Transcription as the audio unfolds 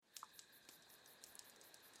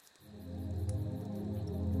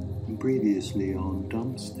Previously on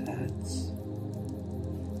Dumpstats.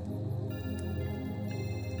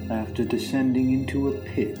 After descending into a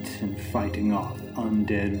pit and fighting off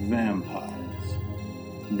undead vampires,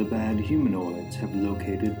 the bad humanoids have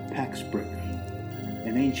located Paxbringer,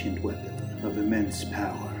 an ancient weapon of immense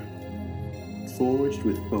power, forged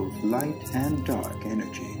with both light and dark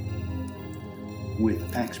energy.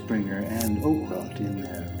 With Paxbringer and Okrot in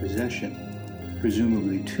their possession,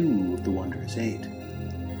 presumably two of the Wondrous Eight,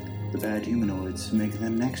 the bad humanoids make their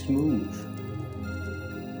next move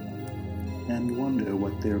and wonder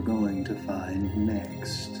what they're going to find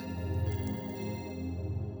next.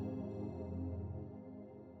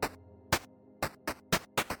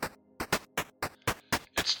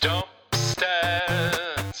 It's Dump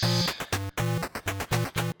Stats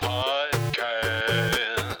Podcast.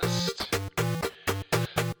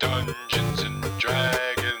 Dungeons and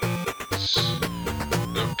Dragons.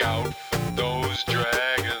 Look out for those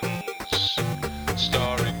dragons.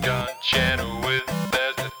 Starring John Chenoweth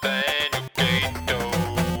as Nathaniel Gato.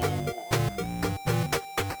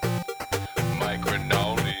 Mike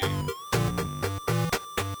Rinaldi.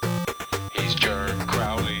 He's Jerk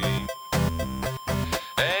Crowley.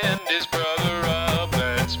 And his brother Rob,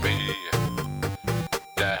 that's me.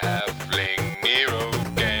 The halfling hero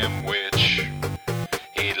Gamwich.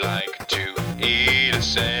 He'd like to eat a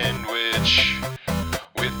sandwich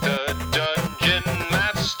with the dungeon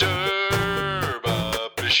master,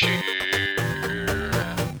 Bob Bashir.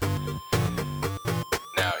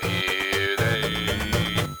 Now here they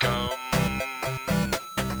come,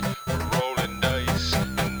 rolling dice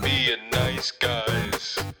and being nice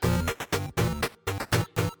guys.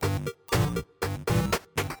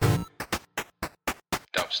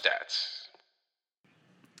 Dump Stats.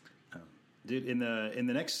 Dude, in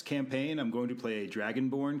the next campaign, I'm going to play a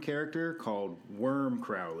Dragonborn character called Worm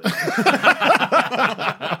Crowley.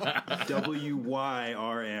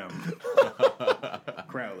 W-Y-R-M.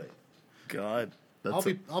 Crowley. God.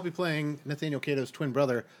 I'll be playing Nathaniel Cato's twin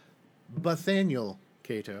brother, Nathaniel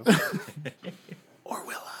Cato. Or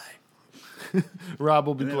will I? Rob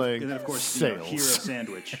will be playing And then, of course, sales. Hero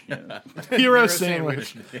Sandwich. Yeah. Hero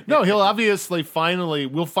sandwich. No,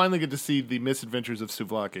 we'll finally get to see the misadventures of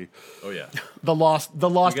Souvlaki. Oh yeah, The lost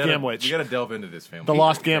Gamwich. You gotta delve into this family. The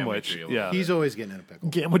lost Gamwich Gamwich. a Yeah. little He's always getting in a pickle.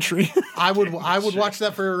 Gamwitchery. I would watch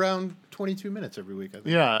that for around 22 minutes every week. I think.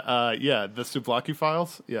 yeah, the Souvlaki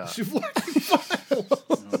files. Yeah.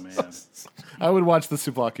 Oh, man. I would watch the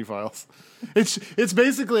Souvlaki files. It's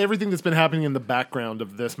basically everything that's been happening in the background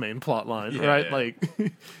of this main plot line, right? yeah. Like Yeah,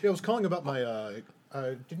 I was calling about my.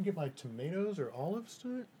 Didn't get my tomatoes or olives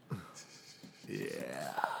tonight.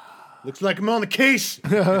 Yeah. Looks like I'm on the case.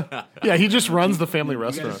 yeah, he just runs the family You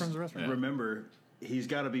restaurant. guys remember, he's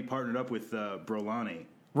got to be partnered up with Brolani.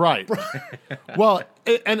 Right. Well,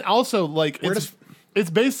 and also like it's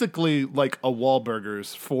basically like a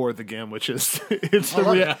Wahlburgers for the Gamwiches.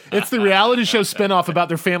 It's the reality show spinoff about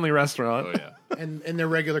their family restaurant. Oh yeah. And their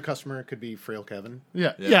regular customer could be Frail Kevin.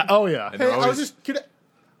 Yeah. Oh yeah. And Hey, they're I was always, just kidding.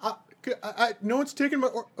 No one's taking my.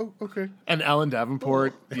 Oh, okay. And Alan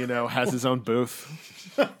Davenport, has his own booth.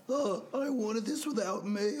 I wanted this without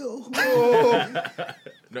mail. no,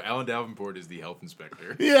 Alan Davenport is the health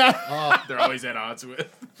inspector. Yeah. They're always at odds with.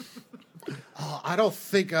 I don't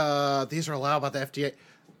think these are allowed by the FDA.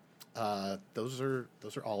 Those are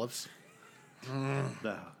olives.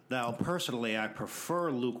 Now, personally, I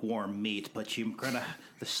prefer lukewarm meat, but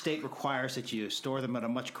the state requires that you store them at a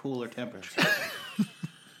much cooler temperature.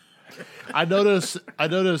 I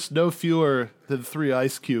notice no fewer than 3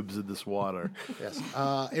 ice cubes in this water. Yes.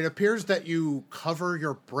 It appears that you cover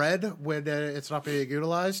your bread when it's not being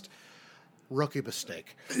utilized. Rookie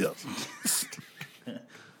mistake.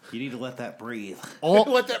 You need to let that breathe.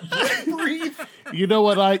 Let that bread breathe. You know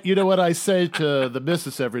what I say to the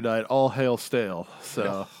missus every night? All hail stale.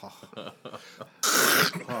 So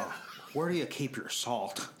Where do you keep your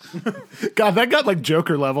salt? God, that got like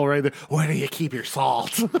Joker level right there. Where do you keep your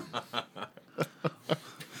salt?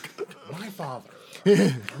 My father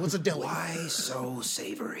was a deli. Why so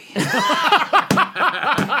savory?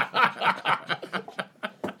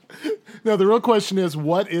 No, the real question is,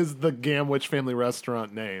 what is the Gamwich family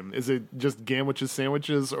restaurant name? Is it just Gamwich's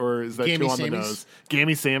Sandwiches, or is that Gammy too on Sammy's? the nose?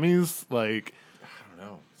 Gammy Sammy's? Like, I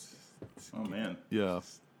don't know. Oh, man. yeah.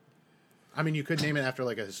 I mean, you could name it after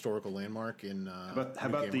like a historical landmark in. How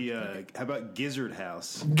about Gizzard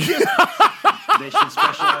House? They should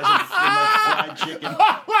specialize in fried chicken.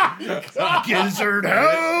 Gizzard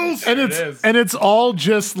House? And it's all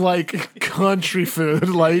just like country food,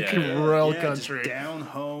 like rural Yeah, country. just down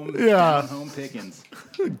home Yeah. pickings.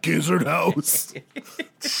 Gizzard House.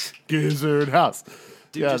 Gizzard House.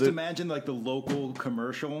 Dude, Yeah, just the- imagine like the local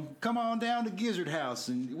commercial. Come on down to Gizzard House,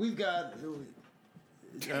 and we've got.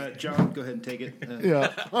 John, go ahead and take it.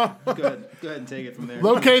 Yeah. Go ahead and take it from there.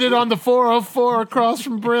 Located on the 404 across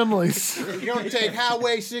from Brimley's. You're going to take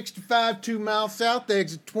Highway 65 2 miles south,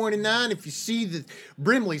 exit 29. If you see the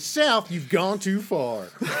Brimley South, you've gone too far.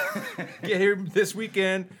 Get here this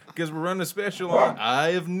weekend because we're running a special on Eye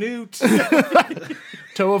of Newt.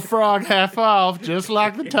 Toe a frog half off, just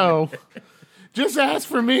like the toe. Just ask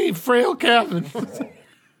for me, Frail Kevin.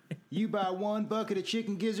 You buy 1 bucket of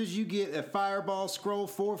chicken gizzards, you get a Fireball scroll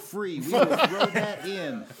for free. We will throw that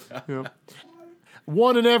in. Yep.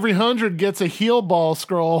 1 in every 100 gets a heel ball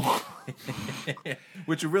scroll.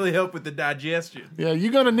 Which will really help with the digestion. Yeah,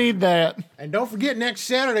 you're going to need that. And don't forget, next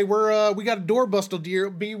Saturday, we got a doorbustle deal.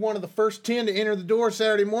 Be one of the first 10 to enter the door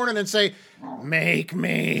Saturday morning and say, "Make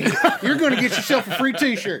me." You're going to get yourself a free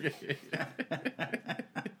T-shirt.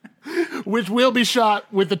 Which will be shot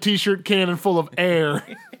with a T-shirt cannon full of air.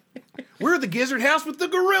 We're the Gizzard House with the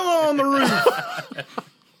gorilla on the roof.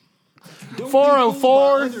 Don't 404. be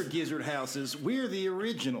fooled by other gizzard houses. We're the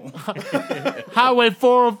original. Highway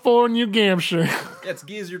 404, New Hampshire. That's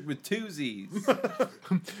gizzard with 2 Z's.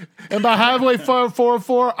 And by Highway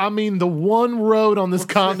 404, I mean the one road on this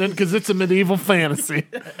continent because it's a medieval fantasy.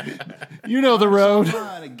 You know the road.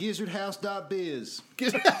 Online at gizzardhouse.biz.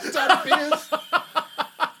 Gizzardhouse.biz.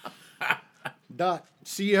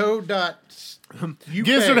 .co.uk.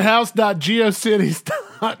 Gizzardhouse.geocities.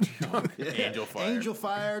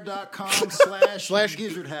 Angelfire.com/slash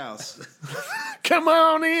gizzardhouse. Come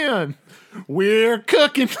on in. We're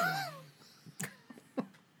cooking.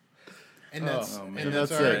 And that's,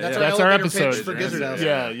 That's our, it. that's That's our our elevator pitch episode. for Gizzard House.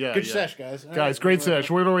 Yeah. Good yeah. sesh, guys. All Guys, right. great sesh.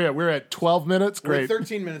 Where are we at? We're at 12 minutes. We're at Great.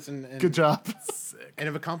 13 minutes and Good job. and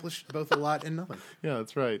have accomplished both a lot and nothing. Yeah,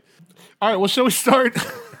 that's right. All right, well, shall we start?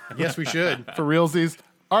 Yes, we should. For realsies.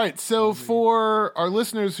 All right, so for our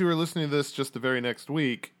listeners who are listening to this just the very next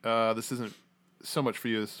week, this isn't so much for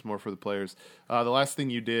you, this is more for the players. The last thing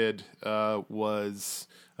you did was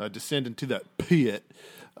descend into that pit,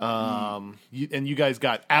 and you guys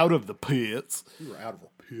got out of the pits, We were out of our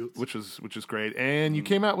pits. which is great, and you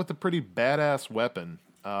came out with a pretty badass weapon,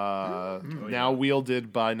 now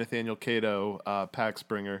wielded by Nathaniel Cato, Pax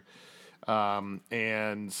Bringer. And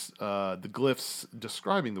the glyphs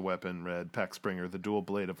describing the weapon read, Pax Bringer, the dual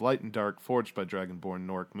blade of light and dark, forged by Dragonborn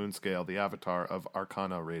Nork Moonscale, the avatar of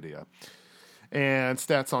Arcana Radia. And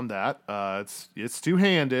stats on that, it's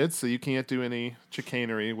two-handed, so you can't do any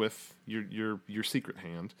chicanery with your secret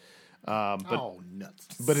hand. But nuts.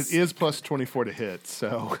 but it is plus 24 to hit,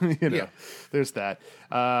 so Yeah. there's that.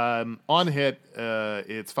 On hit,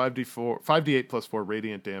 it's 5d8 plus 4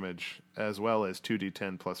 radiant damage, as well as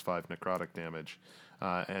 2d10 plus 5 necrotic damage.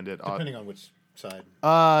 And it Depending on which side.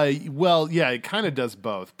 well, yeah, it kind of does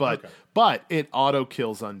both, but Okay. but it auto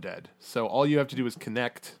kills undead. So all you have to do is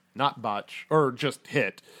connect, not botch, or just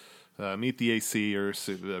hit. Meet the AC or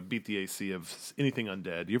beat the AC of anything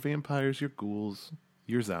undead. Your vampires, your ghouls,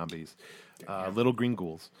 your zombies, little green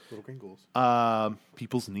ghouls. Little green ghouls.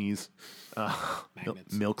 People's knees,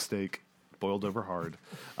 Magnets. milk steak, boiled over hard.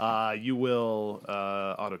 You will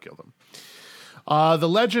auto kill them. The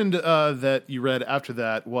legend that you read after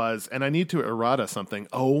that was, and I need to errata something.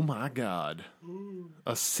 Oh my god,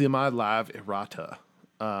 a semi-live errata.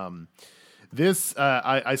 This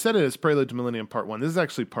I said it as Prelude to Millennium Part 1. This is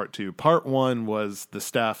actually Part 2. Part 1 was the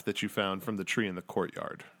staff that you found from the tree in the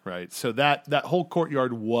courtyard, right? So that whole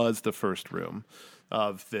courtyard was the first room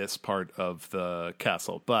of this part of the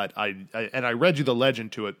castle. But I read you the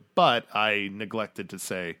legend to it, but I neglected to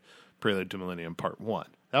say Prelude to Millennium Part 1.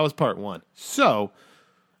 That was Part 1. So,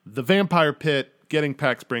 the Vampire Pit, getting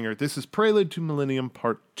Pax Bringer. This is Prelude to Millennium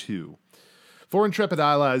Part 2. 4 intrepid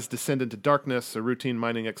allies descend into darkness. A routine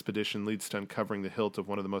mining expedition leads to uncovering the hilt of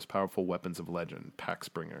one of the most powerful weapons of legend, Pax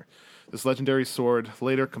Bringer. This legendary sword,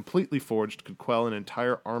 later completely forged, could quell an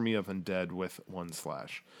entire army of undead with one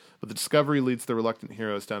slash. But the discovery leads the reluctant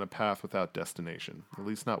heroes down a path without destination, at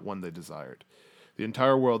least not one they desired. The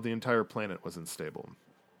entire world, the entire planet was unstable.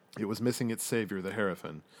 It was missing its savior, the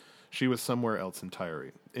Hierophant. She was somewhere else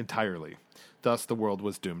entirely. Thus, the world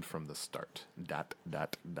was doomed from the start. ...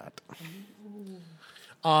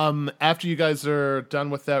 After you guys are done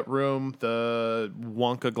with that room, the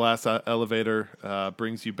Wonka glass elevator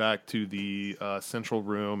brings you back to the central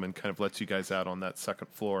room and kind of lets you guys out on that second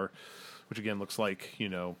floor, which again looks like,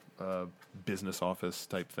 a business office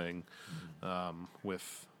type thing,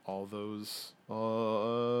 with all those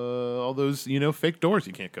fake doors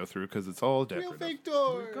you can't go through because it's all decorative. Real fake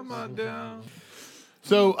doors. Come on down.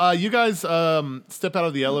 So you guys step out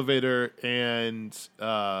of the elevator and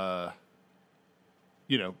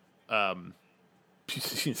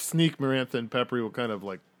Sneak, Marantha, and Peppery will kind of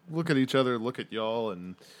like look at each other, look at y'all,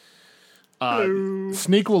 and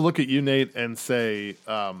Sneak will look at you, Nate, and say,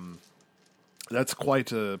 "That's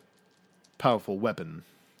quite a powerful weapon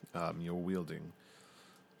you're wielding."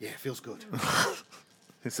 Yeah, it feels good.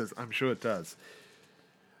 He says, "I'm sure it does."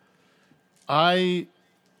 I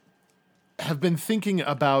have been thinking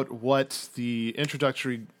about what the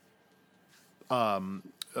introductory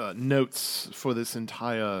notes for this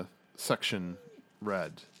entire section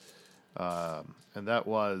read. And that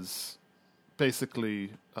was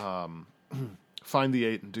basically find the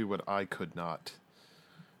 8 and do what I could not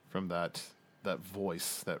from that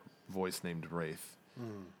voice named Wraith.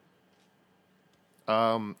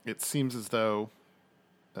 It seems as though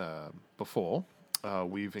before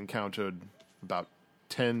we've encountered about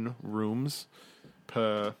 10 rooms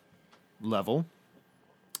per level.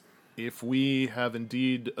 If we have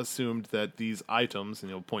indeed assumed that these items, and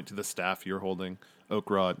you'll point to the staff you're holding, Oak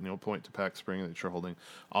Rod, and you'll point to Pack Spring that you're holding,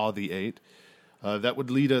 are the 8, that would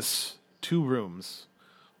lead us 2 rooms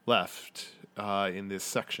left in this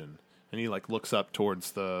section. And he looks up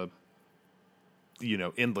towards the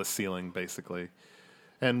endless ceiling, basically,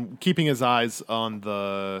 and keeping his eyes on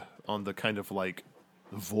the kind of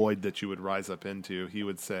void that you would rise up into. He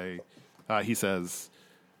would say, he says,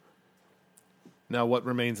 "Now, what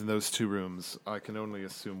remains in those 2 rooms, I can only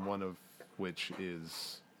assume one of which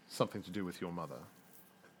is something to do with your mother,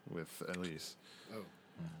 with Elise. Oh.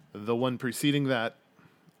 The one preceding that,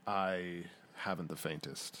 I haven't the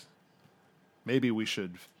faintest. Maybe we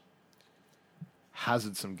should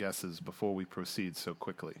hazard some guesses before we proceed so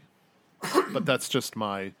quickly. But that's just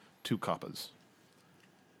my 2 coppers."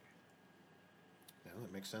 Yeah,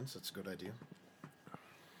 that makes sense. That's a good idea.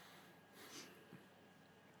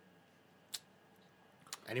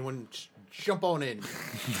 Anyone jump on in.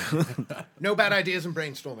 No bad ideas in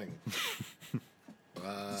brainstorming.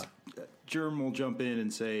 Germ will jump in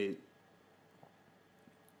and say,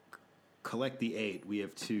 "Collect the 8. We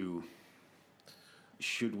have 2.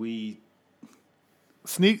 Should we..."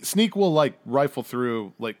 Sneak will rifle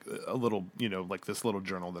through a little, this little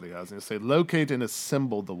journal that he has, and he'll say, "Locate and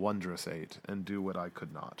assemble the wondrous 8, and do what I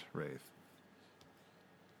could not, Wraith."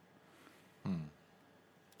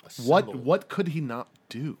 What could he not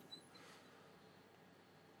do?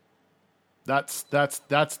 That's the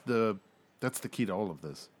key to all of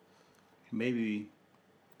this. Maybe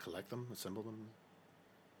collect them, assemble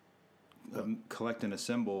them. Collect and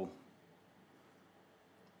assemble.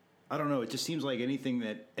 I don't know. It just seems like anything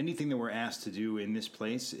that we're asked to do in this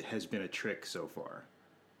place has been a trick so far.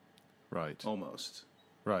 Right. Almost.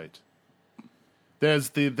 Right. There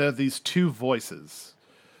are these 2 voices.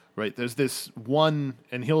 Right. There's this one,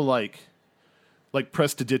 and he'll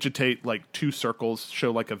press to digitate 2 circles,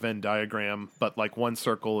 show a Venn diagram, but one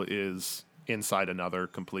circle is inside another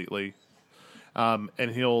completely. And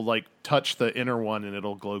he'll touch the inner one and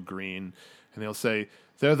it'll glow green. And he'll say,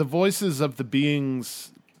 "They're the voices of the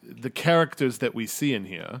beings, the characters that we see in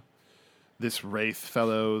here. This Wraith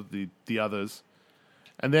fellow, the others."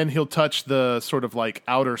 And then he'll touch the sort of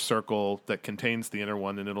outer circle that contains the inner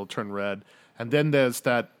one and it'll turn red. And then there's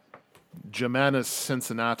that Germanus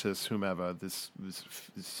Cincinnatus, whomever, this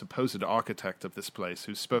supposed architect of this place,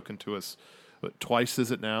 who's spoken to us, twice,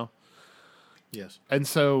 is it now? Yes. And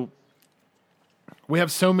so we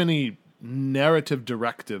have so many narrative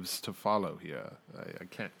directives to follow here. I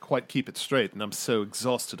can't quite keep it straight, and I'm so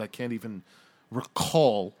exhausted I can't even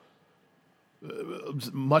recall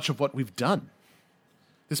much of what we've done.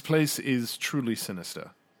 This place is truly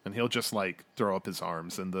sinister. And he'll just throw up his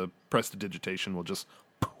arms, and the prestidigitation will just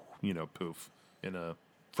poof in a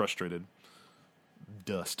frustrated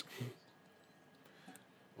dust.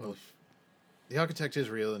 Well, if the architect is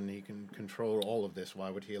real and he can control all of this,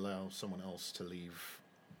 why would he allow someone else to leave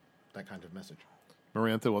that kind of message?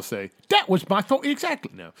 Marantha will say, "That was my thought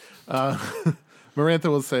exactly." No. Marantha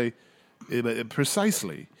will say,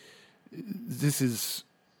 "Precisely. This is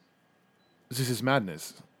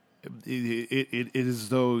madness. It is as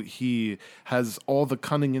though he has all the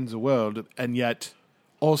cunning in the world and yet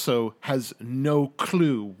also has no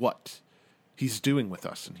clue what he's doing with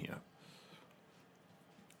us in here."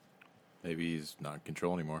 Maybe he's not in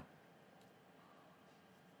control anymore.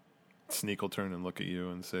 Sneak will turn and look at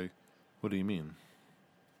you and say, "What do you mean?"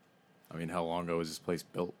 I mean, how long ago was this place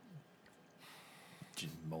built?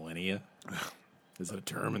 Millennia? Is that a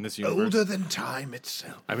term in this universe? Older than time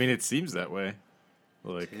itself. I mean, it seems that way.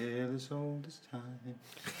 Tale as old as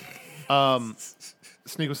time.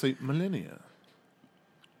 Sneak will say, "Millennia.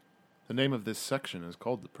 The name of this section is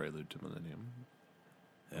called The Prelude to Millennium."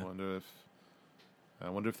 Yeah. I wonder if I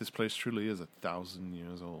wonder if this place truly is 1,000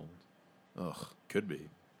 years old. Ugh. Could be.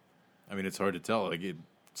 I mean, it's hard to tell. Like, it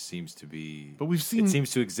seems to be... But we've seen... It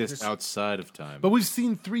seems to exist outside of time. But we've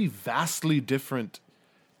seen 3 vastly different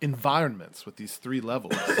environments with these 3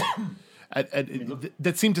 levels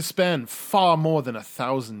that seem to span far more than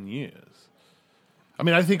 1,000 years. I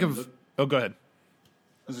mean, I think of... Oh, go ahead.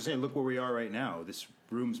 As I say, look where we are right now. This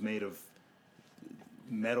room's made of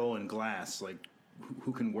metal and glass. Like,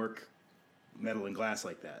 who can work metal and glass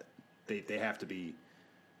like that? They have to be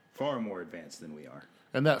far more advanced than we are.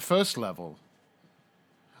 And that first level,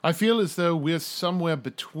 I feel as though we're somewhere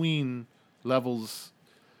between levels,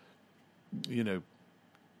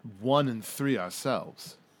 1 and 3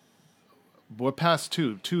 ourselves. We're past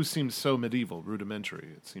 2. 2 seems so medieval, rudimentary.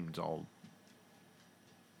 It seems all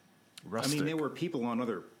rustic. I mean, there were people on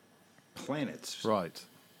other planets. Right.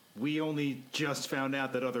 We only just found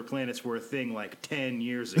out that other planets were a thing like 10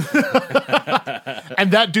 years ago.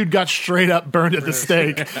 And that dude got straight up burned at the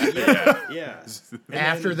stake. Yeah.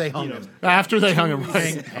 After they hung him. After they hung him.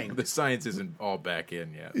 Right. The science isn't all back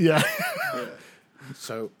in yet. Yeah.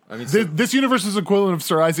 So I mean, This universe's equivalent of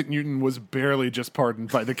Sir Isaac Newton was barely just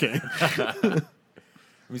pardoned by the king.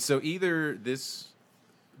 so either this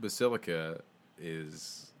basilica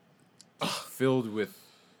is filled with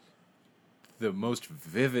the most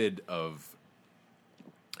vivid of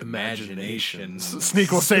imaginations,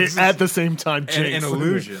 Sneak will say at the same time, and Jinx.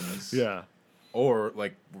 illusions. Yeah. Or,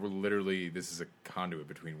 like, we're literally, this is a conduit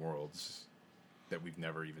between worlds that we've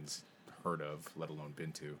never even heard of, let alone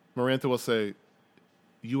been to. Marantha will say,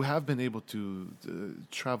 you have been able to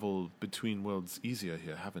travel between worlds easier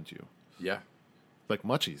here, haven't you? Yeah. Like,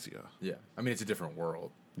 much easier. Yeah. I mean, it's a different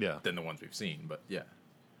world Yeah. than the ones we've seen, but yeah.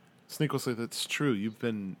 Sneak will say, that's true. You've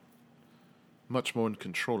been much more in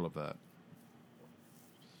control of that.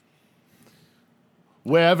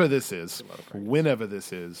 Wherever this is, whenever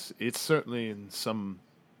this is, it's certainly in some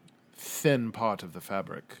thin part of the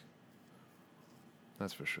fabric.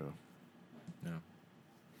 That's for sure. No.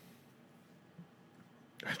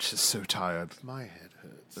 I'm just so tired. my head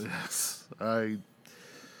hurts. Yes, I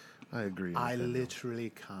agree. I Nathaniel.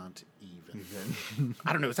 literally can't even.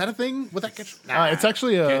 I don't know. Is that a thing? Would that get? It's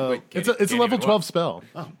actually Can't it's a even level what? 12 spell.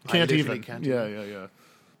 Oh, I Can't literally even. can't Yeah, even. yeah.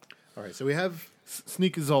 All right. So we have.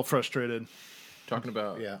 Sneak is all frustrated. Talking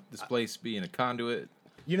about Yeah. this place being a conduit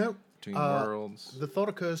You know, between worlds. the thought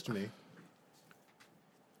occurs to me.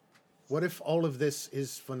 What if all of this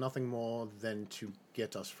is for nothing more than to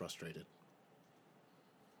get us frustrated?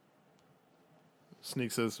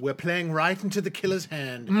 Sneak says, We're playing right into the killer's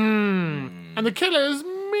hand. and the killer is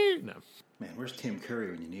me. No. Man, where's Tim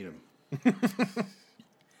Curry when you need him? I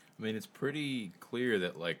mean, it's pretty clear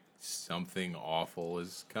that, like, something awful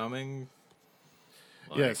is coming.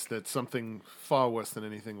 Like, Yes, that's something far worse than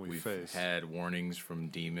anything we we've face. had warnings from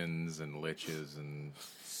demons and liches and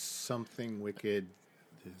Something wicked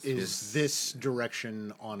is this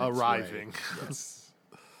direction on its Arriving. way. yes.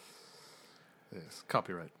 Yes,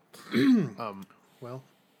 copyright. Well,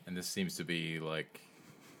 And this seems to be, like,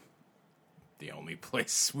 the only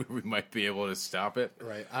place where we might be able to stop it.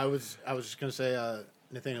 right. I was just gonna say,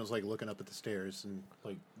 Nathaniel's like looking up at the stairs and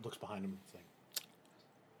like looks behind him. It's like,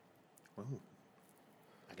 well,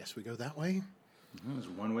 I guess we go that way. There's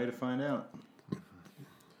one way to find out.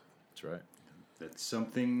 That's right. That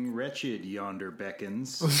something wretched yonder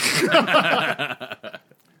beckons.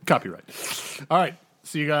 Copyright. All right.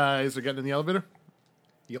 So you guys are getting in the elevator?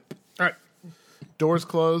 Yep. All right. Doors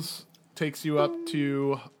close. Takes you up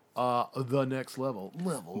to the next level.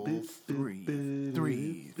 Level 3.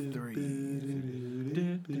 3.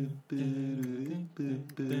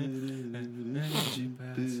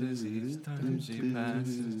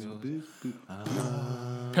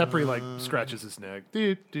 Peppery like scratches his neck.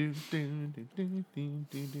 It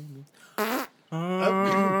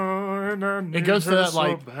goes to that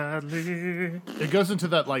like it goes into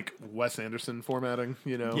that like Wes Anderson formatting,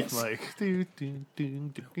 you know, Yes. like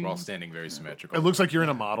We're all standing very symmetrical. it looks like you're in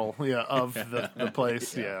a model, yeah, of the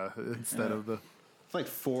place, yeah, instead of the It's like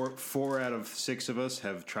four out of 6 of us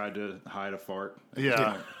have tried to hide a fart.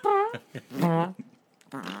 yeah.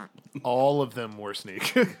 All of them were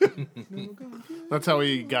Sneak. That's how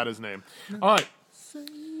he got his name. All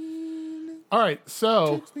right.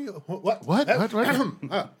 So what?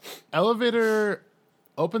 Elevator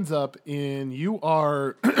opens up, and you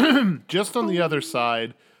are just on the other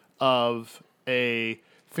side of a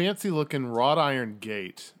fancy-looking wrought iron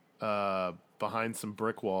gate behind some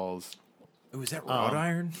brick walls, Oh, is that wrought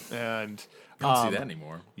iron? and I don't see that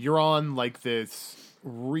anymore. you're on like this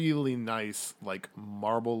really nice like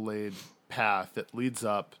marble laid path that leads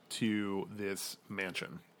up to this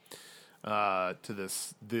mansion. to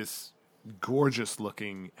this gorgeous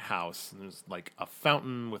looking house. And there's like a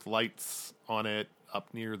fountain with lights on it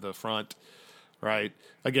up near the front. Right.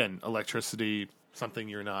 Again, electricity, something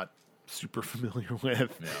you're not super familiar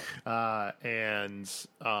with. Yeah. And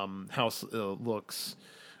house looks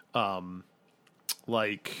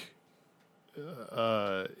like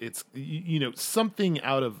it's something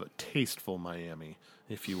out of tasteful Miami,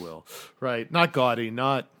 if you will. Right. Not gaudy,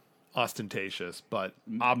 not ostentatious, but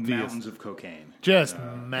obvious. Mountains of cocaine. Just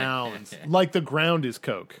mounds. Like the ground is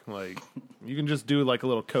coke. Like you can just do like a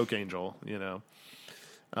little coke angel,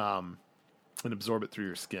 and absorb it through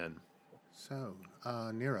your skin. So,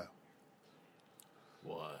 Nero,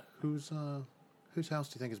 What? whose house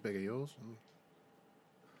do you think is bigger, yours?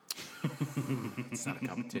 It's not a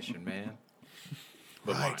competition, man.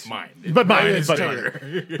 But mine. But mine is but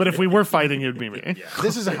bigger. but if we were fighting, it would be me.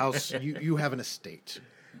 This is a house. You have an estate.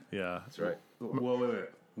 Yeah. That's right. Whoa, wait.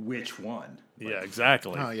 Which one? Yeah,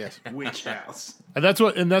 exactly. Oh yes. Which house? And that's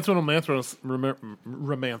what Ramantha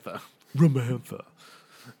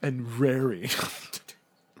and Rary.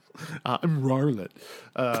 I'm Rarlet.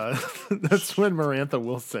 That's when Marantha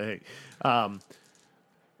will say,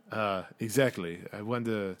 exactly. I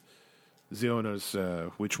wonder the owners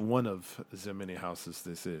which one of the many houses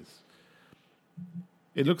this is.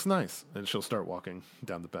 It looks nice. And she'll start walking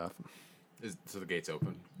down the path. So the gate's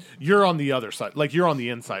open. You're on the other side. Like, you're on the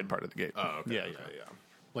inside part of the gate. Oh, okay. Yeah.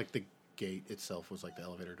 Like the gate itself was like the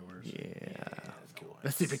elevator doors. Yeah.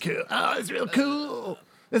 That's super cool. Oh, it's real cool.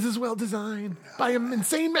 This is well designed by an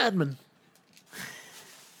insane madman.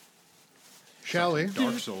 Shall we?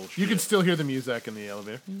 Dark Souls. You can still hear the music in the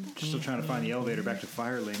elevator. Still trying to find the elevator back to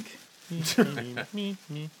Firelink.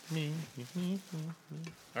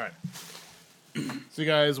 All right. So you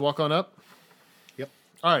guys walk on up? Yep.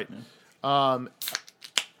 All right.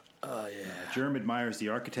 Germ admires the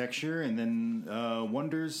architecture and then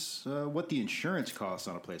wonders what the insurance costs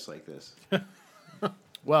on a place like this.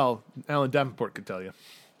 Well, Alan Davenport could tell you.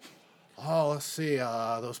 Oh, let's see.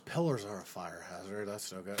 Those pillars are a fire hazard.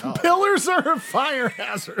 That's no good. Oh. Pillars are a fire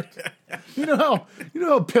hazard. You know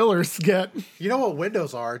how pillars get. You know what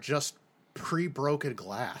windows are? Just pre-broken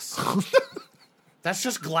glass. That's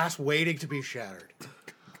just glass waiting to be shattered.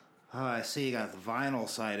 Oh, I see you got the vinyl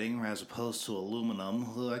siding as opposed to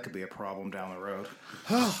aluminum. Well, that could be a problem down the road.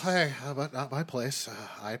 Oh, hey, but not my place.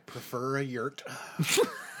 I prefer a yurt.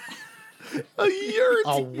 A yurt.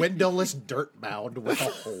 A windowless dirt mound with a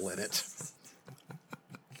hole in it.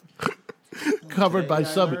 Covered by I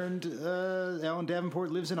sub. learned Alan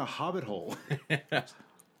Davenport lives in a hobbit hole.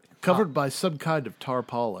 Covered by some kind of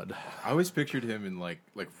tarpaulin. I always pictured him in like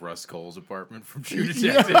Russ Cole's apartment from True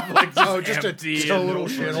Detective. Like Just a empty total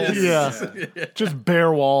and- shithole. Yeah. Just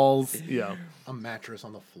bare walls. Yeah. A mattress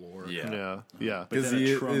on the floor. Yeah. Yeah. Because then a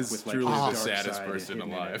he trunk is with, like, truly the the dark saddest side person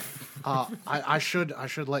hidden in it. alive. I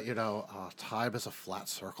should let you know. Time is a flat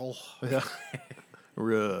circle.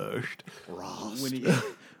 Rushed. Ross.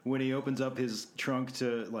 When he opens up his trunk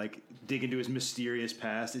to like dig into his mysterious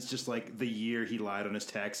past, it's just like the year he lied on his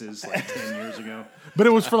taxes like 10 years ago. But it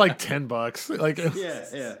was for like $10. Like,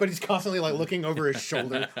 Yeah. But he's constantly like looking over his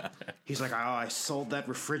shoulder. He's like, oh, I sold that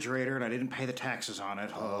refrigerator and I didn't pay the taxes on it.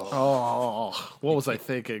 Oh. oh, what was I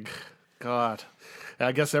thinking? God.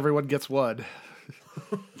 I guess everyone gets one.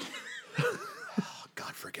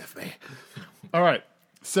 God forgive me. All right.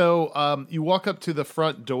 So you walk up to the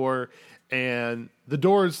front door, and the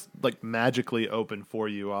door's like magically open for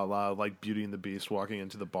you, a la like Beauty and the Beast walking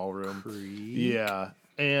into the ballroom. Yeah.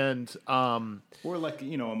 And Or like,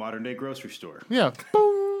 a modern day grocery store. yeah.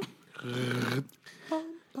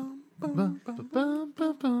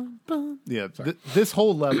 Yeah, this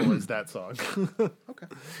whole level is that song. Okay.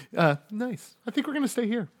 Nice. I think we're going to stay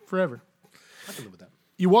here forever. I can live with that.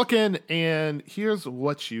 You walk in, and here's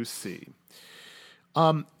what you see.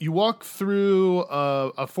 You walk through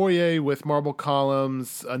a foyer with marble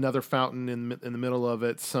columns, another fountain in the middle of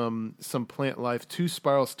it, some plant life, 2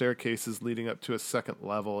 spiral staircases leading up to a second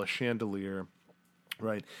level, a chandelier,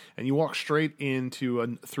 right? And you walk straight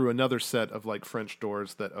into through another set of like French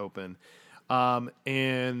doors that open,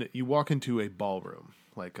 and you walk into a ballroom,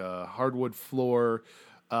 like a hardwood floor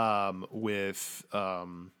with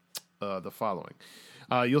the following.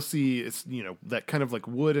 You'll see it's, that kind of like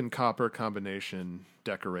wood and copper combination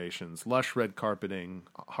decorations, lush red carpeting,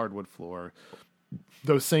 hardwood floor.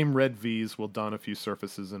 Those same red V's will don a few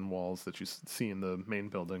surfaces and walls that you see in the main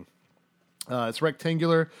building. It's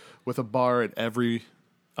rectangular with a bar at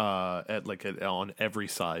on every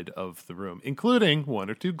side of the room, including 1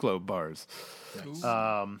 or 2 globe bars. Nice.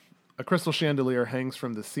 A crystal chandelier hangs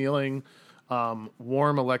from the ceiling.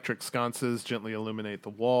 Warm electric sconces gently illuminate the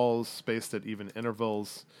walls, spaced at even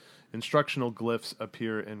intervals. Instructional glyphs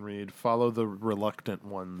appear and read, "Follow the reluctant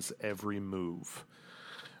one's every move."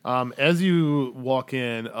 As you walk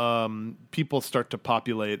in, people start to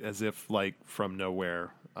populate as if like from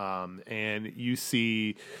nowhere. And you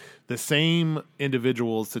see the same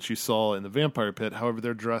individuals that you saw in the vampire pit. However,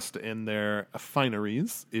 they're dressed in their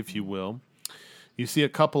fineries, if you will. You see a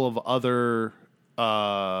couple of other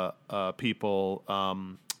people,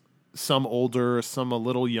 some older, some a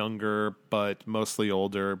little younger, but mostly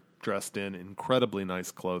older, dressed in incredibly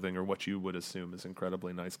nice clothing, or what you would assume is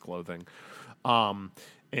incredibly nice clothing.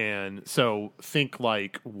 And so think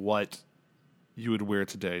like what you would wear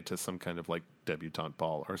today to some kind of like debutante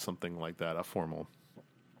ball or something like that, a formal,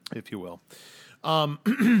 if you will.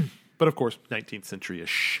 But of course, 19th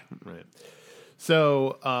century-ish, right?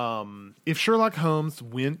 So if Sherlock Holmes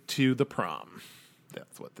went to the prom,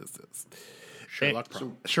 that's what this is. Sherlock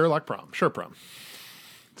prom. Sherlock prom. Sure prom.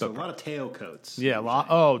 So a lot of tailcoats. Yeah,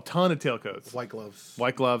 ton of tailcoats. White gloves.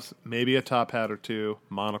 White gloves, maybe a top hat or two,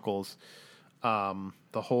 monocles, the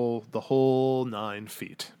whole 9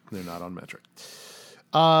 feet. They're not on metric.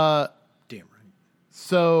 Damn right.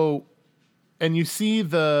 So, and you see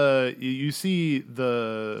the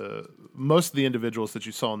most of the individuals that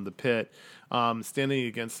you saw in the pit standing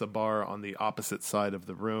against the bar on the opposite side of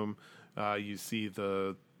the room. You see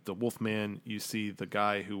the Wolfman, you see the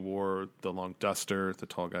guy who wore the long duster, the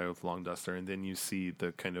tall guy with the long duster, and then you see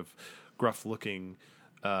the kind of gruff-looking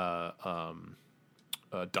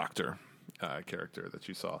doctor character that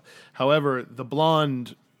you saw. However, the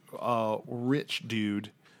blonde, rich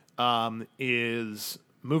dude is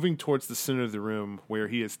moving towards the center of the room, where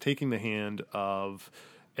he is taking the hand of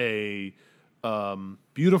a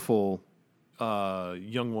beautiful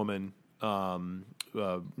young woman,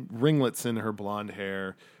 ringlets in her blonde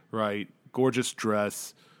hair, right? Gorgeous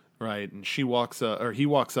dress, right? And he walks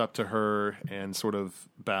up to her and sort of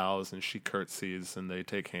bows, and she curtsies, and they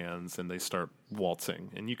take hands and they start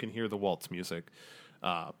waltzing, and you can hear the waltz music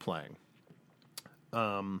playing.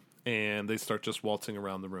 And they start just waltzing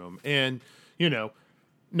around the room, and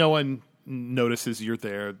no one notices you're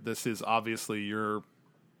there. This is obviously you're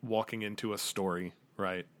walking into a story,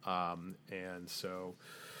 right? And so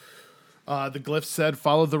the glyph said,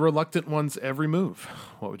 "Follow the reluctant one's every move."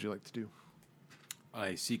 What would you like to do?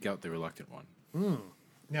 I seek out the reluctant one.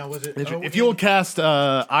 Now, was it... If you'll cast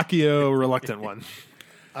Akio Reluctant One.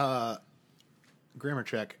 Grammar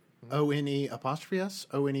check. O-N-E apostrophe S?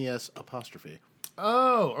 O-N-E-S apostrophe.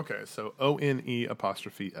 Oh, okay. So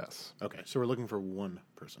O-N-E''S. Okay, so we're looking for one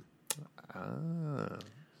person.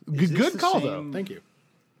 Is this Good the call, same- though. Thank you.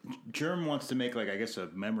 Germ wants to make a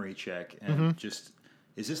memory check, and just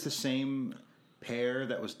is this the same pair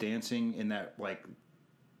that was dancing in that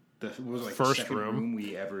the First second room. room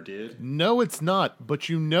we ever did? No, it's not. But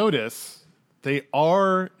you notice they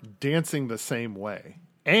are dancing the same way.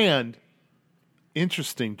 And,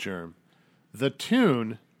 interesting, Germ, the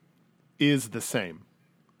tune is the same.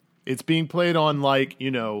 It's being played on like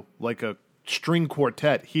a string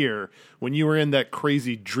quartet here. When you were in that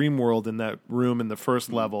crazy dream world in that room in the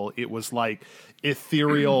first level, it was like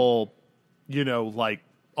ethereal, like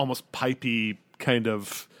almost pipey kind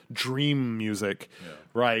of dream music,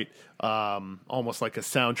 right? Almost like a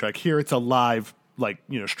soundtrack. Here it's a live,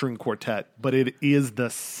 string quartet, but it is the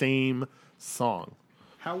same song.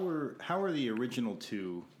 How were the original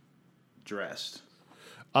two dressed?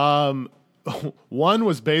 One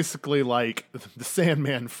was basically like the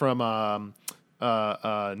Sandman from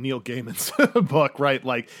Neil Gaiman's book, right?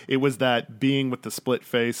 Like it was that being with the split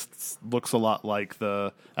face, looks a lot like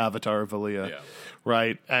the Avatar of Valia,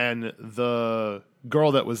 right? And the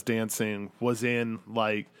girl that was dancing was in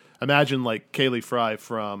imagine like Kaylee Fry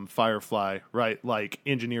from Firefly, right? Like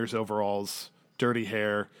engineer's overalls, dirty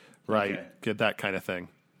hair, right? Okay. Get that kind of thing.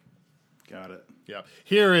 Got it. Yeah.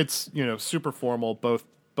 Here it's, super formal.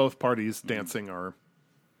 Both parties dancing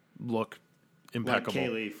look impeccable.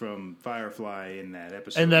 Like Kaylee from Firefly in that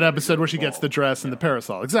episode. And that episode where she gets the dress and the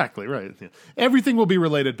parasol. Exactly, right. Yeah. Everything will be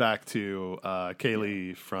related back to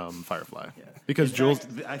Kaylee from Firefly. Yeah. Because Jewel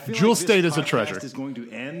State is a treasure. Is going to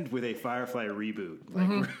end with a Firefly reboot.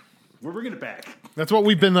 We're bringing it back. That's what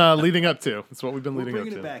we've been leading up to. That's what we've been leading up to.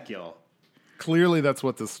 We're bringing it back, y'all. Clearly, that's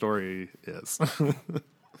what this story is.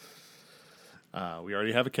 We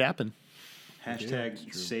already have a captain.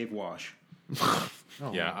 Hashtag save Wash.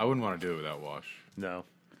 Yeah, I wouldn't want to do it without Wash. No.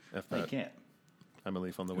 F You that. can't. I'm a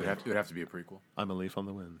leaf on the It would wind. have to be a prequel. I'm a leaf on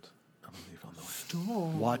the wind. I'm a leaf on the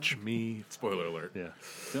wind. Watch me. Spoiler alert. Yeah.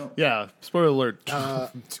 Don't. Yeah. Spoiler alert.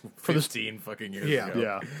 For 15 fucking years ago.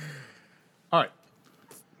 yeah. All right.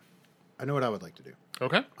 I know what I would like to do.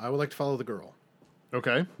 Okay. I would like to follow the girl.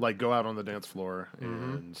 Okay. Like go out on the dance floor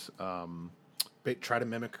and Try to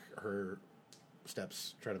mimic her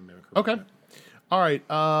steps. Try to mimic her. okay. All right.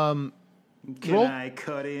 Can Roll- I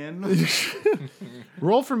cut in?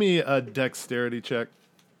 Roll for me a dexterity check,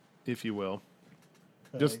 if you will.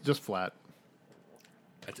 Just flat.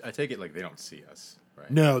 I take it like they don't see us, right?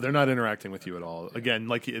 No, they're not interacting with you at all. Again,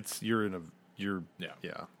 like you're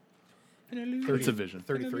Yeah. It's a vision.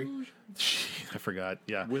 33. I forgot.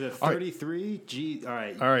 Yeah. With a All right. 33? Gee, all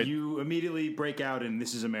right. All right. You immediately break out in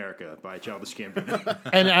This Is America by Childish Gambino.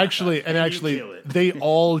 And actually, kill it. they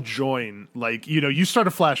all join. Like you start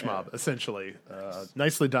a flash mob essentially.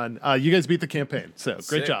 Nicely done. You guys beat the campaign, so great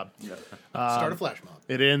Sick. job. Start a flash mob.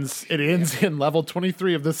 It ends in level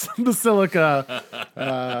 23 of the Basilica,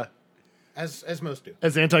 As most do.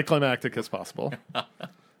 as anticlimactic as possible.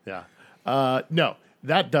 Yeah. No,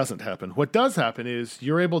 that doesn't happen. What does happen is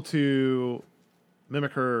you're able to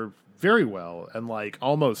mimic her very well and like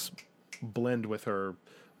almost blend with her.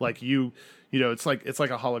 Like you know, it's like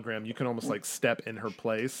a hologram. You can almost like step in her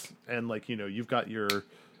place and like, you've got your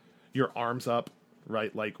arms up,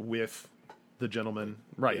 right? Like with the gentleman.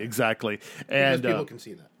 Right, exactly. Because And people can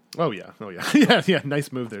see that. Oh yeah. Yeah.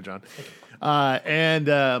 Nice move there, John.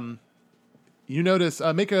 You notice.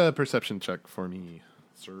 Make a perception check for me,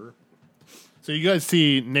 sir. So you guys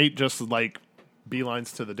see Nate just like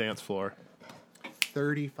beelines to the dance floor.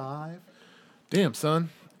 35. Damn, son.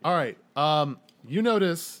 All right. You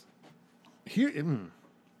notice here.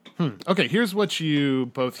 Okay. Here's what you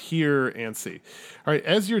both hear and see. All right.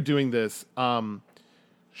 As you're doing this,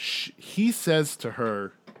 he says to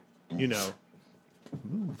her,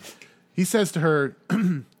 he says to her,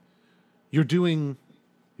 you're doing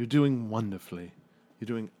wonderfully. You're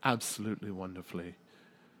doing absolutely wonderfully.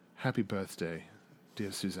 Happy birthday,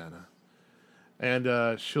 dear Susanna.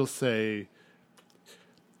 And she'll say,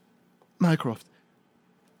 Mycroft,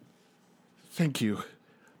 thank you.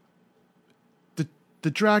 The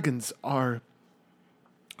dragons are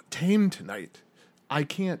tamed tonight. I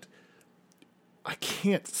can't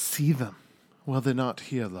see them. Well, they're not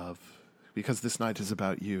here, love, because this night is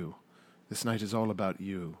about you. This night is all about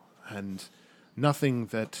you, and nothing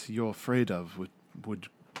that you're afraid of would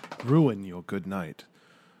ruin your good night.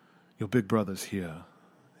 Your big brother's here.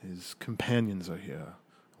 His companions are here.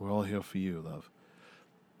 We're all here for you, love.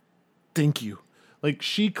 Thank you. Like,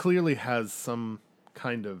 she clearly has some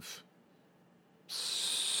kind of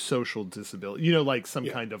social disability. Like some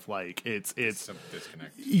kind of like it's Some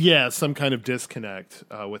disconnect. yeah, some kind of disconnect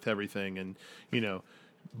with everything, and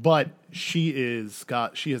but she has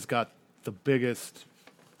got the biggest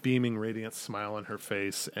beaming, radiant smile on her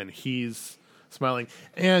face, and he's smiling.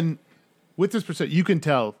 And with this percent, you can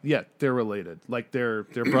tell, yeah, they're related. Like they're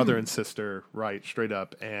brother and sister, right, straight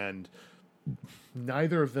up. And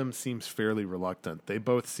neither of them seems fairly reluctant. They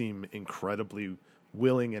both seem incredibly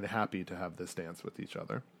willing and happy to have this dance with each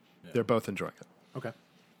other. Yeah. They're both enjoying it. Okay.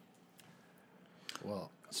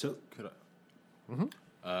 Well, So, Could I?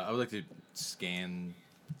 I would like to scan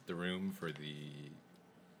the room for the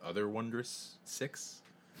other wondrous six.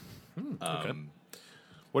 Okay.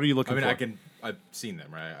 What are you looking I mean, for? I've seen them,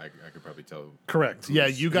 right? I could probably tell. Correct. Yeah,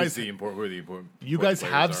 you guys. Who the important. You guys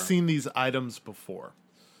players have are. seen these items before.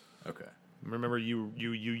 Okay. Remember, you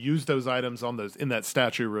used those items in that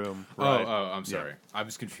statue room. Right? Oh, I'm sorry. I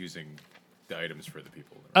was confusing the items for the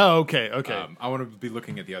people. Oh, okay. I want to be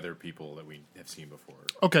looking at the other people that we have seen before.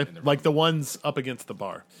 Okay, in the like room. the ones up against the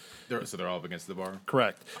bar. So they're all up against the bar.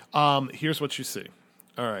 Correct. Here's what you see.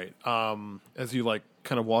 All right. As you like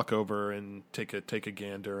kind of walk over and take a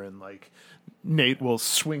gander, and like Nate will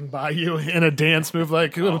swing by you in a dance move,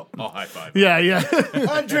 like I'll high five. yeah.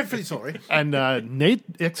 I'm dreadfully sorry. And Nate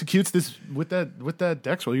executes this with that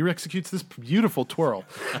dex roll. He executes this beautiful twirl,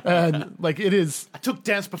 and like it is. I took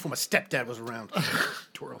dance before my stepdad was around.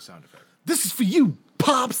 Twirl sound effect. This is for you,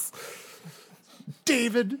 pops.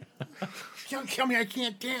 David, Don't tell me I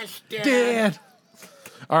can't dance, Dad. Dad.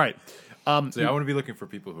 All right. So yeah, I want to be looking for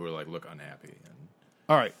people who are like look unhappy. And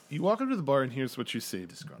All right, you walk into the bar, and here's what you see: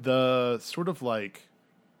 the sort of like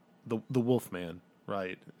the wolf man,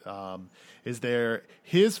 right? Is there?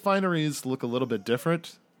 His fineries look a little bit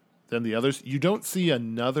different than the others. You don't see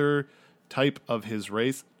another type of his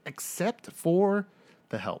race except for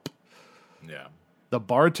the help. yeah, The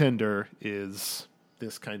bartender is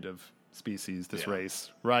this kind of species, this race,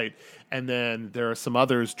 right? And then there are some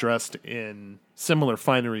others dressed in similar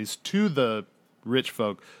fineries to the rich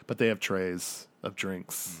folk, but they have trays of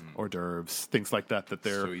drinks, hors d'oeuvres, things like that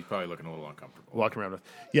they're so he's probably looking a little uncomfortable. walking around with.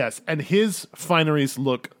 Yes, and his fineries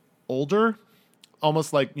look older,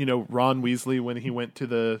 almost like Ron Weasley when he went to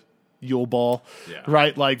the Yule Ball, Yeah.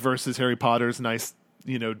 right? Like versus Harry Potter's nice,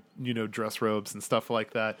 dress robes and stuff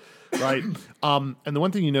like that, right? And the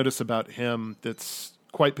one thing you notice about him that's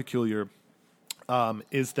quite peculiar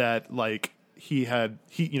is that like he had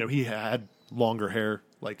longer hair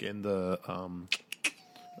like in the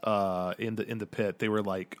pit. They were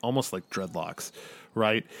like almost like dreadlocks,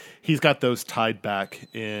 right? He's got those tied back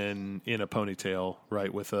in a ponytail,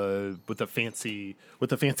 right, with a fancy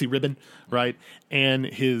ribbon, right? And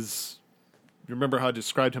remember how I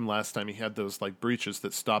described him last time? He had those like breeches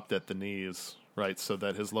that stopped at the knees, right, so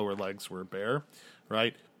that his lower legs were bare,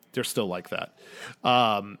 right? They're still like that.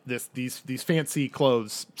 These fancy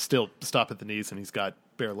clothes still stop at the knees, and he's got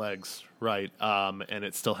bare legs, right? And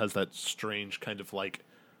it still has that strange kind of like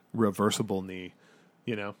reversible knee,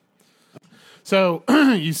 So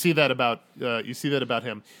you see that about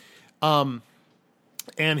him,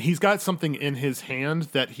 and he's got something in his hand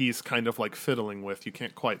that he's kind of like fiddling with. You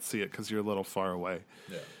can't quite see it because you're a little far away.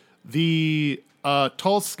 Yeah. The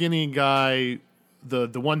tall, skinny guy, the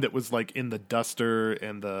one that was like in the duster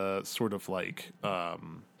and the sort of like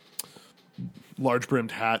large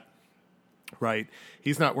brimmed hat, right?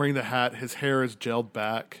 He's not wearing the hat. His hair is gelled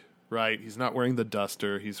back. Right, he's not wearing the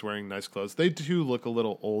duster. He's wearing nice clothes. They do look a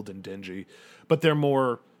little old and dingy, but they're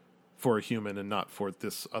more for a human and not for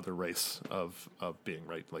this other race of being,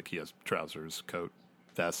 right? Like he has trousers, coat,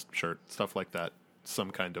 vest, shirt, stuff like that.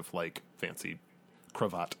 Some kind of like fancy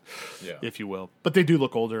cravat, if you will. But they do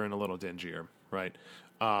look older and a little dingier, right?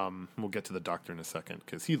 We'll get to the doctor in a second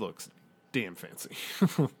because he looks damn fancy.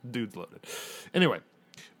 Dude's loaded. Anyway,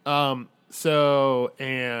 the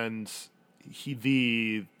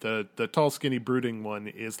tall, skinny, brooding one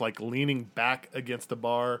is like leaning back against the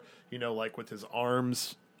bar, like with his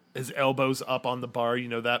arms, his elbows up on the bar,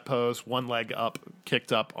 that pose, one leg up,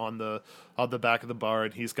 kicked up on the back of the bar,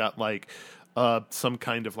 and he's got like some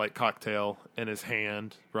kind of like cocktail in his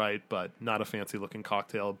hand, right? But not a fancy looking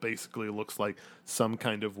cocktail. Basically looks like some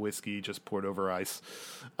kind of whiskey just poured over ice.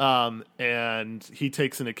 And he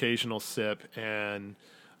takes an occasional sip, and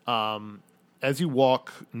as you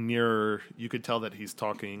walk nearer, you could tell that he's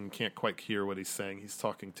talking. Can't quite hear what he's saying. He's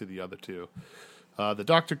talking to the other two. The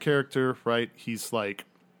doctor character, right? He's like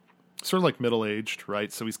sort of like middle-aged,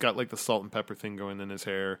 right? So he's got like the salt and pepper thing going in his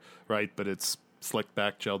hair, right? But it's slicked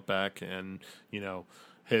back, gelled back, and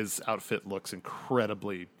his outfit looks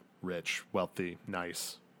incredibly rich, wealthy,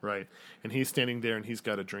 nice, right? And he's standing there, and he's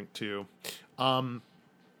got a drink too.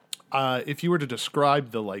 If you were to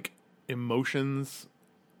describe the like emotions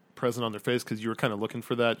present on their face, because you were kind of looking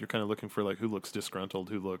for that. You're kind of looking for like who looks disgruntled,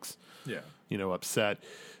 who looks, upset.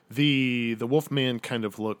 The Wolfman kind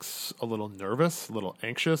of looks a little nervous, a little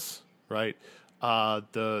anxious, right?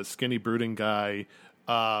 The skinny brooding guy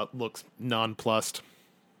looks nonplussed,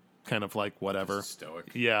 kind of like whatever.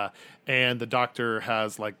 Stoic. Yeah, and the doctor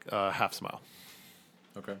has like a half smile.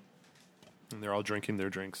 Okay. And they're all drinking their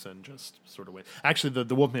drinks and just sort of wait. Actually,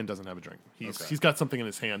 the Wolfman doesn't have a drink. He's got something in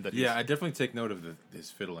his hand that. Yeah, I definitely take note of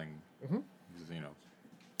his fiddling. Mm-hmm.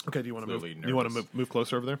 Okay, do you want to move? Clearly Do you want to move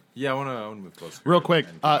closer over there? Yeah, I want to move closer. Real quick,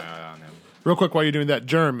 and keep my eye on him. Real quick, while you're doing that,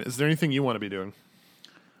 Germ, is there anything you want to be doing?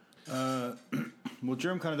 Well,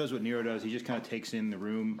 Germ kind of does what Nero does. He just kind of takes in the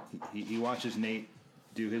room. He watches Nate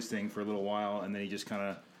do his thing for a little while, and then he just kind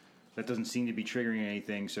of, that doesn't seem to be triggering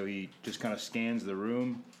anything, so he just kind of scans the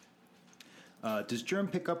room. Does Germ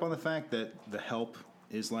pick up on the fact that the help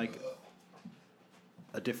is like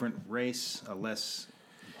a different race, a less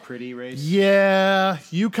pretty race? Yeah,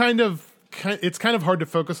 you it's kind of hard to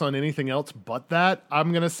focus on anything else but that.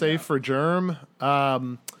 I'm gonna say for Germ,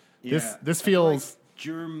 this feels. Like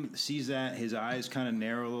Germ sees that, his eyes kind of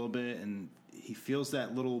narrow a little bit, and he feels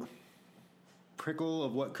that little prickle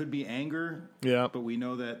of what could be anger. Yeah, but we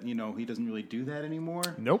know that he doesn't really do that anymore.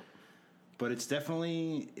 Nope. But it's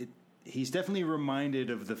definitely he's definitely reminded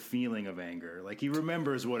of the feeling of anger. Like he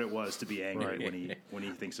remembers what it was to be angry when he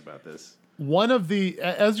thinks about this. One of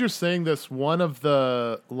as you're saying this, one of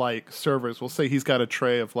the like servers will say he's got a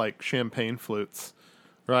tray of like champagne flutes,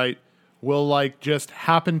 right? Will like just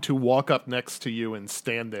happen to walk up next to you and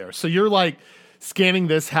stand there. So you're like scanning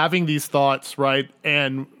this, having these thoughts, right?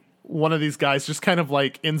 And one of these guys just kind of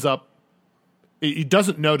like ends up, he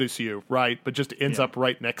doesn't notice you, right? But just ends up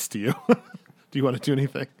right next to you. Do you want to do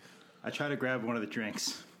anything? I try to grab one of the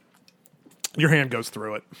drinks. Your hand goes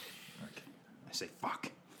through it. Okay. I say,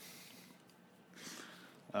 fuck.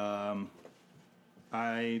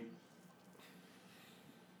 I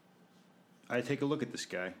take a look at this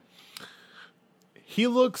guy. He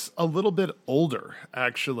looks a little bit older,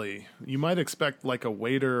 actually. You might expect like a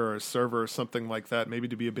waiter or a server or something like that, maybe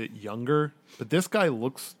to be a bit younger. But this guy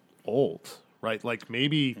looks old, right? Like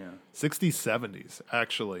maybe Yeah. 60s, 70s,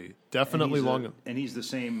 actually. Definitely long. And he's the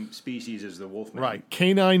same species as the Wolfman. Right.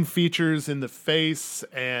 Canine features in the face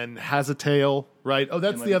and has a tail, right? Oh,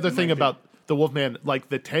 that's And the like- other and thing like the- about the Wolfman. Like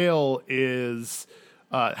the tail is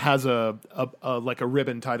has a like a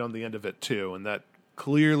ribbon tied on the end of it too, and that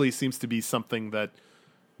clearly seems to be something that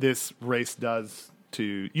this race does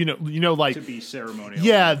to like To be ceremonial.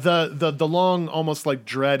 yeah, the long, almost like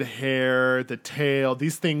dread hair, the tail.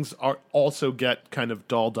 These things are also get kind of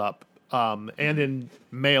dolled up, and in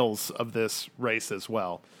males of this race as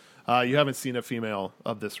well. You haven't seen a female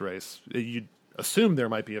of this race. You'd assume there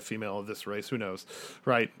might be a female of this race. Who knows,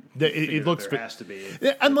 right? It looks. There has to be.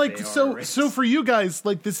 Yeah, and if like they are a so race. for you guys,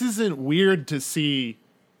 like this isn't weird to see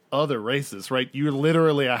other races, right? You're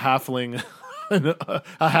literally a halfling.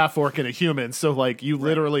 A half orc and a human, so like you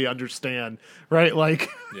literally understand, right? Like,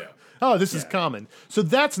 Yeah. oh, this is common. So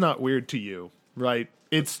that's not weird to you, right?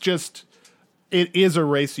 It's just it is a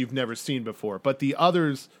race you've never seen before, but the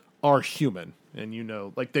others are human, and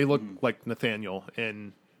like they look like Nathaniel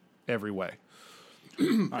in every way.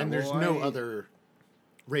 And there's no other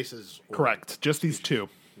races. Or Correct, just these two.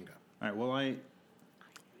 All right. Well, I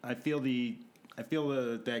feel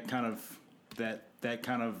that kind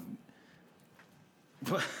of.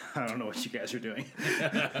 I don't know what you guys are doing.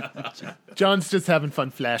 John's just having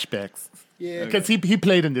fun flashbacks Yeah. because he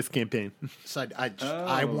played in this campaign.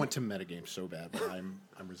 I want to metagame so bad, but I'm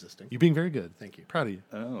resisting. You're being very good. Thank you. Proud of you.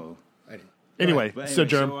 Oh. I do. Anyway, But so anyway,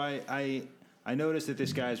 Germ. so I noticed that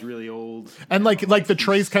this guy's really old. And like the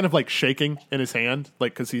tray's kind of like shaking in his hand,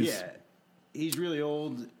 like because he's He's really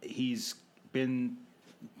old. He's been,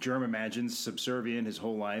 Germ imagines, subservient his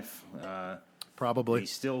whole life. probably He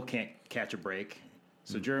still can't catch a break.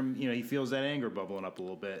 So Germ, he feels that anger bubbling up a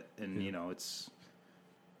little bit, and it's,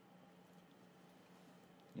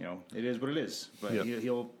 it is what it is. But Yep.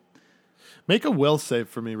 he'll. make a will save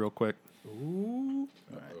for me real quick. Ooh,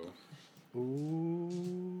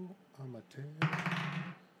 I'm a 10.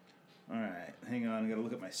 All right, hang on. I got to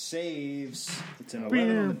look at my saves. It's an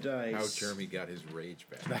 11 on the dice. How Jeremy got his rage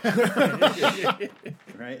back.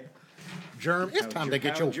 Right? Germ, it's time to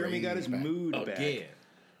get your Jeremy got his rage back. mood back. Again.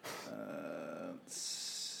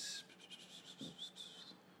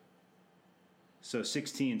 So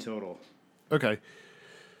 16 total. Okay.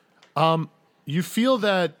 You feel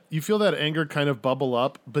that anger kind of bubble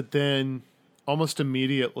up, but then almost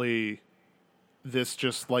immediately this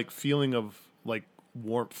just like feeling of like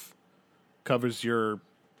warmth covers your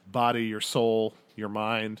body, your soul, your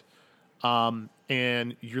mind.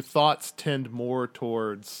 And your thoughts tend more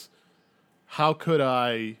towards how could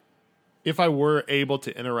I, if I were able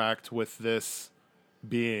to interact with this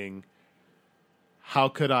being, how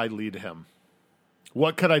could I lead him?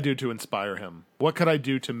 What could I do to inspire him? What could I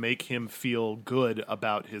do to make him feel good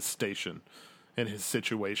about his station and his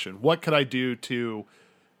situation? What could I do to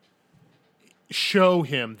show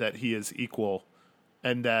him that he is equal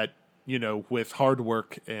and that, with hard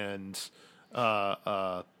work and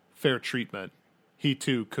fair treatment, he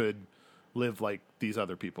too could live like these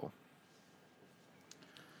other people?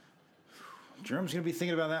 Jerem's going to be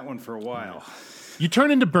thinking about that one for a while. You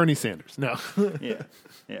turn into Bernie Sanders. No. Yeah.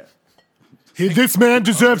 Yeah. This man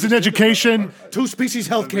deserves an education. Two species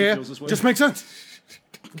healthcare feels this way. just makes sense.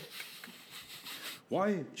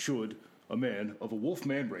 Why should a man of a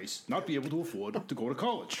wolf-man race not be able to afford to go to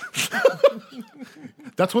college?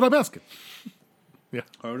 That's what I'm asking. Yeah.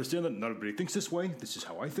 I understand that not everybody thinks this way. This is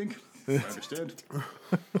how I think. I understand. All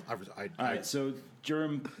right, so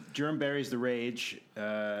Germ buries the rage,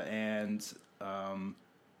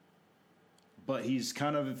 but he's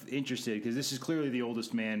kind of interested because this is clearly the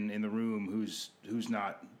oldest man in the room who's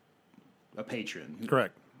not a patron.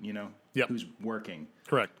 Correct. Yep. Who's working.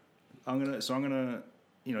 Correct. I'm gonna,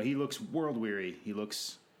 he looks world weary. He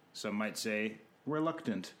looks, some might say,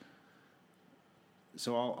 reluctant.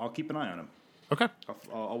 So I'll keep an eye on him. Okay.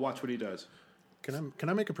 I'll watch what he does. Can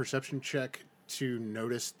I make a perception check to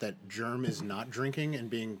notice that Germ is not drinking and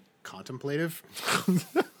being contemplative?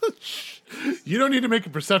 You don't need to make a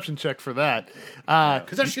perception check for that.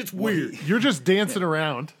 Because that shit's weird. You're just dancing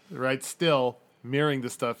around, right? Still mirroring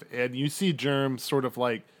this stuff, and you see Germ sort of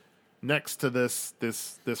like next to this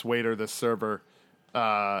waiter, this server,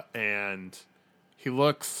 and he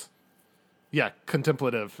looks,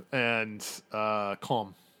 contemplative and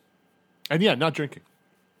calm, and not drinking.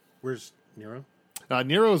 Where's Nero?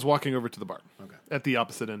 Nero is walking over to the bar. Okay. At the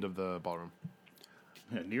opposite end of the ballroom.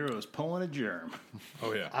 Yeah, Nero's pulling a Germ.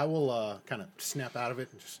 Oh, yeah. I will kind of snap out of it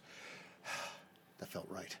and just, that felt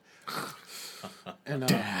right. And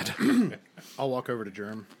Dad. I'll walk over to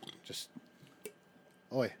Germ. Just,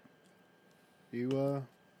 oi, you,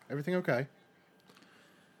 everything okay?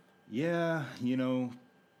 yeah,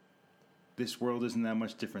 this world isn't that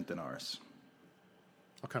much different than ours.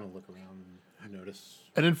 I'll kind of look around and notice.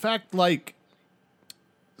 And in fact, like,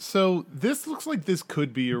 so this looks like this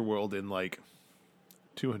could be your world in like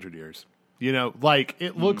 200 years. Like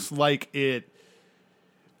it looks like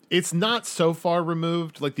it's not so far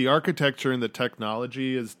removed. Like the architecture and the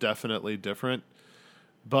technology is definitely different,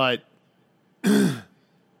 but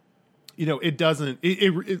it doesn't.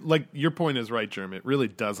 It like your point is right, Jerm. It really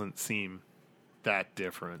doesn't seem that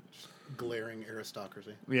different. Glaring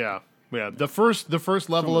aristocracy. Yeah. The first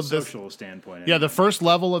level From a of this social standpoint. Yeah, the first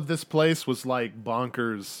level of this place was like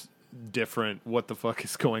bonkers different. What the fuck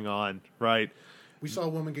is going on, right? We saw a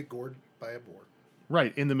woman get gored by a boar.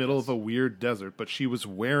 Right, in the middle of a weird desert, but she was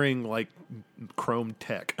wearing like chrome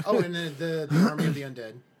tech. Oh, and the army of the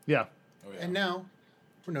undead. Yeah. And now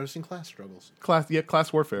we're noticing class struggles.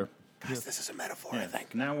 Class warfare. Guys, this is a metaphor, I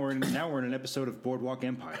think. Now we're in an episode of Boardwalk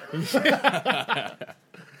Empire.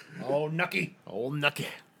 Oh, Nucky. Old Nucky.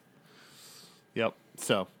 Yep.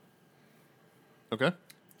 So. Okay.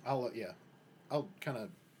 I'll kind of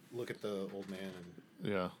look at the old man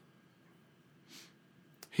and Yeah.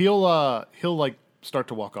 He'll like start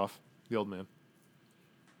to walk off, the old man.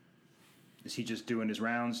 Is he just doing his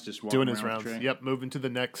rounds? Just walking Doing his around rounds. the train? Yep, moving to the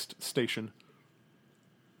next station.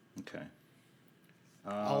 Okay.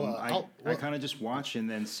 I'll I kind of just watch and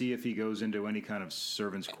then see if he goes into any kind of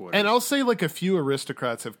servant's quarters. And I'll say like a few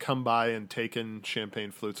aristocrats have come by and taken champagne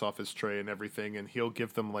flutes off his tray and everything, and he'll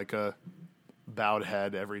give them like a bowed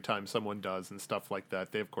head every time someone does and stuff like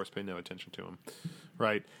that. They of course pay no attention to him,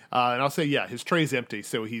 right? And I'll say his tray's empty,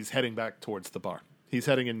 so he's heading back towards the bar. He's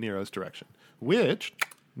heading in Nero's direction. Which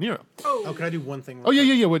Nero? Oh, can I do one thing? Oh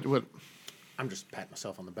yeah. What? I'm just patting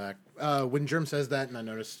myself on the back. When Germ says that, and I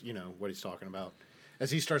notice, what he's talking about, as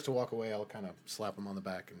he starts to walk away, I'll kind of slap him on the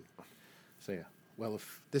back and say, well,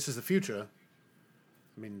 if this is the future,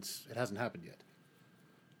 it means it hasn't happened yet.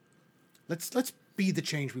 Let's be the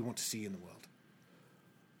change we want to see in the world.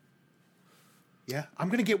 Yeah, I'm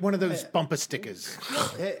going to get one of those bumper stickers.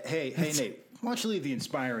 Hey, Nate, why don't you leave the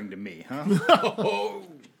inspiring to me, huh?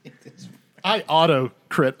 I auto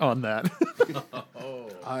crit on that.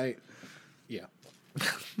 Yeah.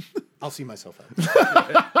 I'll see myself out.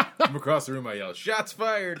 From across the room, I yell, "Shots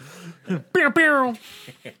fired!" Pew, pew.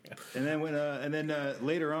 And then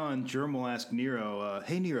later on, Germ will ask Nero,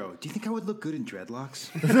 "Hey Nero, do you think I would look good in dreadlocks?"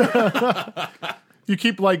 You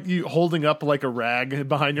keep you holding up like a rag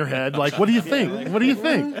behind your head. Like, what do you think? What do you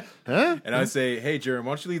think? Huh? And I say, "Hey, Jerem,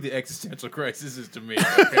 why don't you leave the existential crises to me?"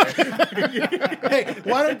 Okay? Hey,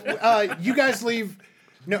 why don't you guys leave?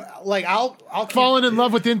 No, I'll keep, Falling in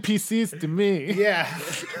love with NPCs to me. Yeah.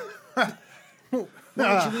 Why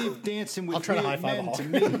don't you leave dancing with I'll try to real high-five men a to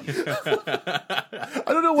me? I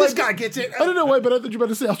don't know why. This guy gets it. I don't know why, but I thought you were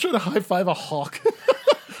about to say I'll try to high five a hawk.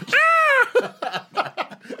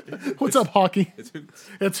 What's up, Hawky?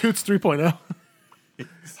 It's Hoots 3.0.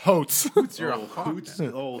 Hoots. Hoots, you're a hawk. Hoots,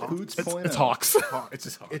 Hoots point It's out. Hawks. It's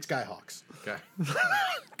just hawk. It's Guy Hawks. Okay.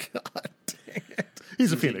 God dang it.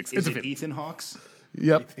 He's a phoenix. Is It's a it phoenix. Ethan Hawks?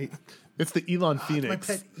 Yep. It's the Elon My Phoenix.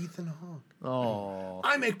 pet Ethan Hawke. Oh,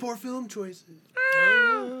 I make poor film choices.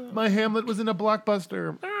 my Hamlet was in a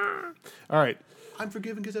blockbuster. All right. I'm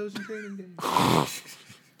forgiven because I was in Training Day.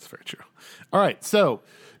 It's very true. All right, so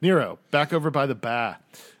Nero, back over by the bar.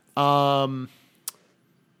 So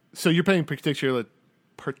you're paying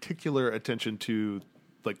particular attention to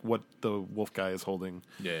what the wolf guy is holding.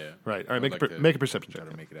 Yeah. Right. All right. I'd like to Make a perception Try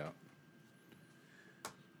check. to make it out.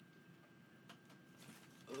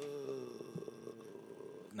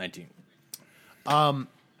 19.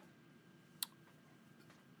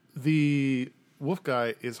 The wolf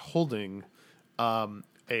guy is holding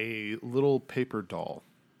a little paper doll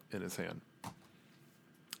in his hand.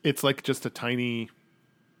 It's just a tiny.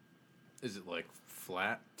 Is it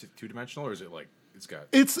flat, two-dimensional, or is it it's got?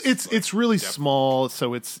 It's really depth? small,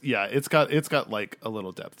 so it's got a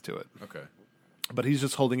little depth to it. Okay. But he's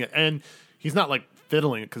just holding it, and he's not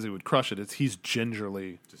fiddling it because he would crush it. He's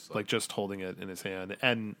gingerly just holding it in his hand,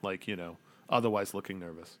 and otherwise looking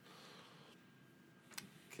nervous.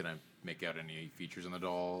 Can I make out any features on the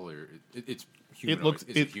doll, or it's humanoid?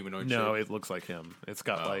 Is it humanoid? No, shaped? it looks like him. It's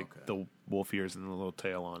got okay. the wolf ears and the little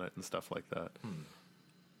tail on it and stuff like that.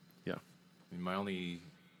 Yeah. I mean, my only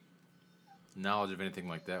knowledge of anything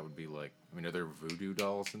like that would be are there voodoo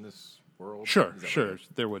dolls in this world? Sure, Is that sure. like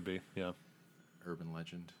There would be. Yeah. a urban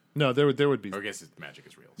legend? No, there would be. Or I guess magic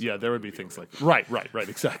is real. So Yeah, there would be things like right,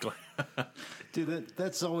 exactly. Dude,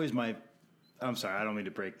 that's always my. I'm sorry, I don't mean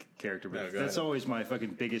to break character, but No, go that's ahead. always my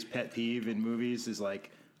fucking biggest pet peeve in movies is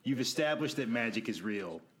you've established that magic is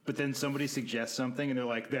real, but then somebody suggests something, and they're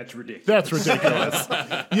like, "That's ridiculous." That's ridiculous.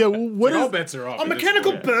 Yeah, what All is... bets are off. A at this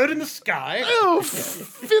mechanical point. bird in the sky. Oh,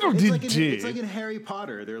 fiddle It's dee like, it's like dee. in Harry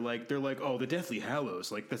Potter. They're like, oh, the Deathly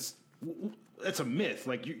Hallows. Like that's a myth.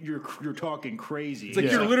 Like you're talking crazy. It's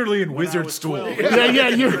like you're literally in when I wizard was school. 12, Yeah,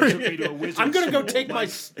 you're... they took me to a wizard I'm gonna go school. take Like,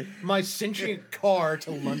 my sentient car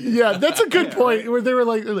to London. Yeah, that's a good point. Where they were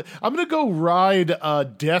like, "I'm gonna go ride a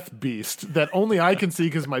death beast that only I can see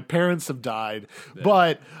because my parents have died."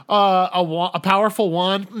 But a powerful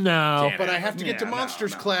wand, no. But I have to get to Yeah,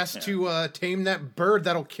 monsters no, class to tame that bird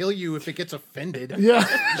that'll kill you if it gets offended. Yeah,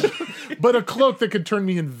 but a cloak that could turn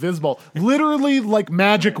me invisible, literally like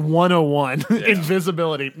Magic 101,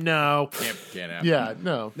 invisibility. No. Can't happen. Yeah,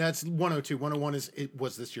 no. That's 102. 101 is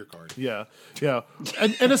was this your card? Yeah, yeah.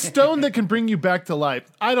 And a stone that can bring you back to life.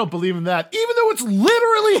 I don't believe in that, even though it's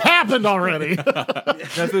literally happened already.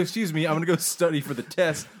 Now, so excuse me, I'm going to go study for the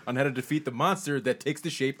test on how to defeat the monster that takes the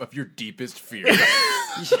shape of your deepest fear.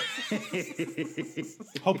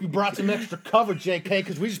 Hope you brought some extra cover, JK,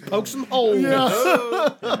 because we just poked some holes.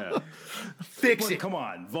 Fix Well, it. come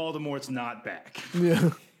on, Voldemort's not back. Yeah,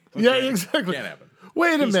 exactly. Can't happen.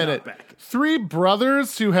 Wait a He's minute. not back. 3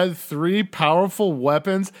 brothers who had 3 powerful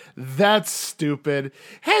weapons? That's stupid.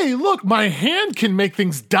 Hey, look, my hand can make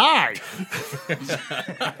things die.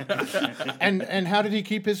 And how did he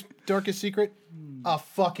keep his darkest secret? A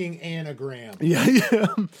fucking anagram. Yeah.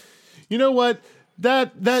 You know what?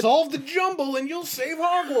 That Solve the jumble and you'll save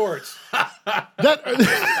Hogwarts.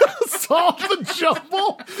 solve the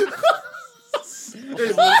jumble.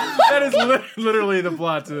 That is literally the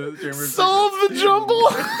plot to Chamber of Solve the jumble.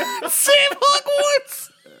 Save Hogwarts.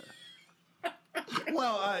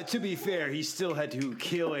 Well, to be fair, he still had to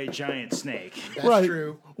kill a giant snake. That's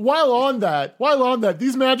true. While on that,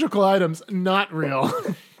 these magical items not real.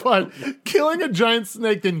 But killing a giant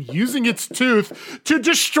snake, then using its tooth to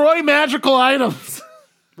destroy magical items.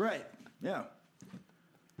 Right. Yeah.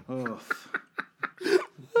 Oh.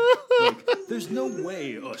 There's no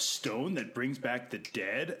way a stone that brings back the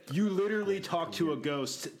dead. You literally talked to a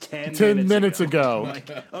ghost 10 minutes ago. Like,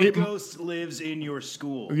 a ghost lives in your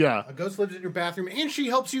school. Yeah. A ghost lives in your bathroom and she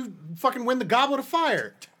helps you fucking win the Goblet of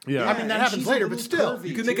Fire. Yeah. I mean, that and happens she's a later, but little still. pervy,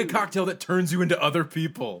 You can make a too. cocktail that turns you into other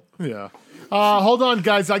people. Yeah. Hold on,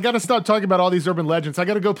 guys. I got to stop talking about all these urban legends. I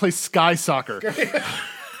got to go play sky soccer.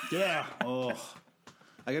 Yeah. Oh.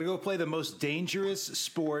 I gotta go play the most dangerous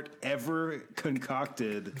sport ever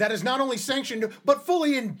concocted. That is not only sanctioned, but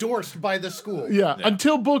fully endorsed by the school. Yeah.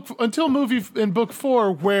 Until movie in book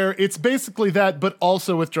 4, where it's basically that, but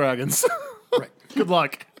also with dragons. Right. Good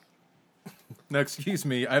luck. Now, excuse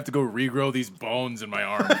me, I have to go regrow these bones in my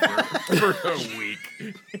arm for a week.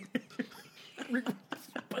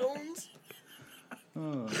 Bones.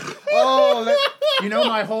 Oh,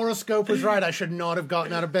 my horoscope was right. I should not have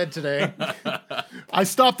gotten out of bed today. I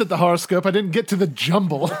stopped at the horoscope. I didn't get to the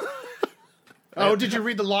jumble. Oh, did you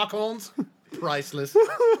read the Lockholms? Priceless.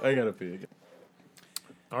 I gotta pee again.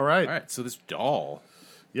 All right. All right, so this doll.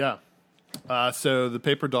 Yeah. So the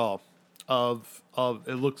paper doll of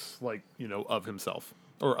it looks like, of himself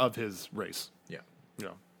or of his race. Yeah.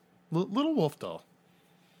 Yeah. Little wolf doll.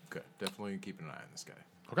 Okay, definitely keep an eye on this guy.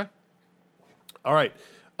 Okay. All right.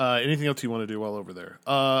 Anything else you want to do while over there?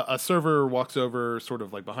 A server walks over, sort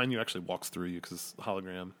of like behind you, actually walks through you because it's a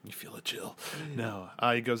hologram. You feel a chill. No.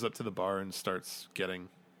 He goes up to the bar and starts getting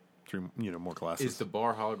through, more glasses. Is the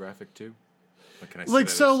bar holographic too? Like, can I sit like,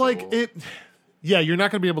 at so, a like, stool? it... Yeah, you're not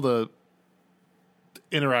going to be able to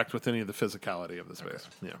interact with any of the physicality of the space.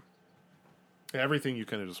 Yeah. Everything you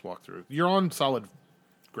kind of just walk through. You're on solid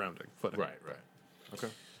grounding footing. Right. Okay.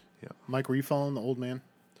 Mike, were you following the old man?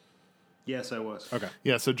 Yes, I was. Okay.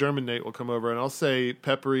 Yeah, so German Nate will come over, and I'll say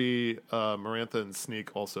Peppery, Marantha, and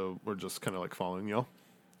Sneak also were just kind of like following you.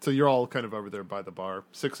 So you're all kind of over there by the bar.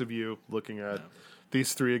 6 of you looking at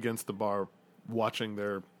these 3 against the bar, watching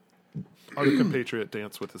their other compatriot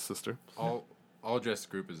dance with his sister. I'll address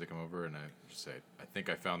the group as they come over, and I just say, I think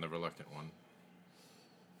I found the reluctant one.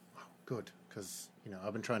 Good, because,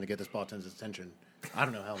 I've been trying to get this bartender's attention. I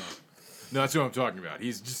don't know how long. No, that's what I'm talking about.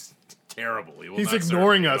 He's just terrible. He will He's not serve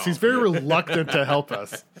ignoring me at us. all. He's very reluctant to help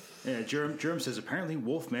us. Yeah, Germ says apparently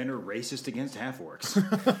Wolfmen are racist against half-orcs.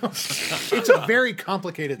 It's a very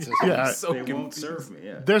complicated system. Yeah, so They won't serve me.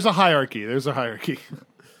 Yeah. there's a hierarchy.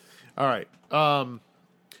 All right. All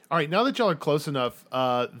right, now that y'all are close enough,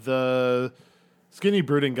 the skinny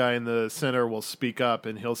brooding guy in the center will speak up,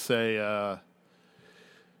 and he'll say,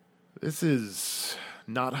 this is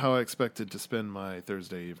not how I expected to spend my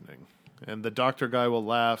Thursday evening. And the doctor guy will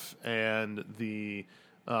laugh, and the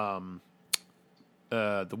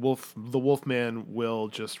wolf man will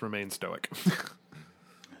just remain stoic.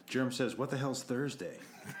 Germ says, "What the hell's Thursday?"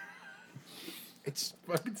 It's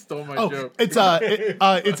Fucking stole my Oh, joke. it's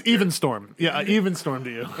it's Evenstorm. Yeah, Evenstorm to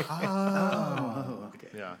you. Okay.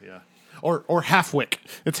 Yeah. Or Halfwick.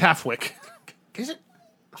 It's Halfwick. is it?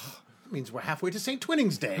 Oh, that means we're halfway to St.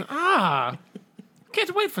 Twinning's Day.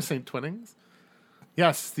 Can't wait for St. Twinnings.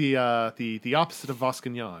 Yes, the opposite of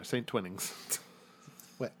Voskinyar, St. Twinnings.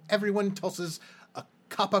 Where everyone tosses a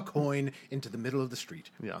copper coin into the middle of the street.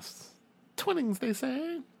 Yes. Twinnings, they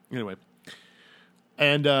say. Anyway.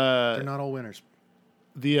 And They're not all winners.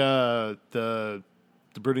 the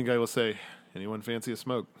brooding guy will say, "Anyone fancy a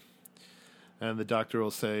smoke?" And the doctor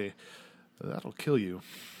will say, "That'll kill you."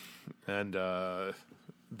 And the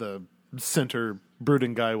center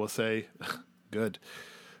brooding guy will say, "Good."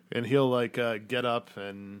 And he'll like get up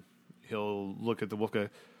and he'll look at the wolf guy.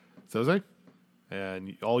 "Soze?"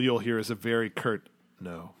 And all you'll hear is a very curt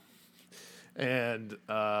 "No." And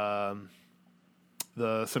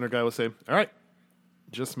the center guy will say, "All right,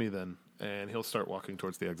 just me then." And he'll start walking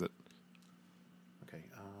towards the exit. Okay.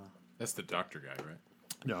 That's the doctor guy, right?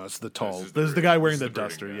 No, it's the tall. This is There's the the guy brooding- wearing this the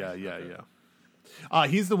is the brooding duster. guy. Yeah.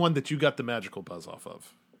 Okay. He's the one that you got the magical buzz off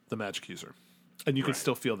of, the magic user, and you can Right.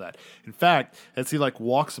 still feel that. In fact, as he like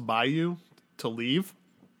walks by you to leave,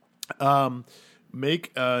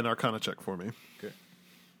 make an Arcana check for me. Okay.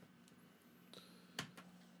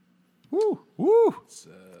 Woo!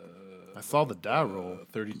 I saw the die roll.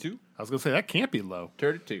 32? I was gonna say that can't be low.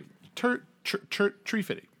 32. Tree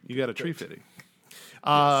fitty. You got a tree fitty.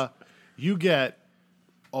 You get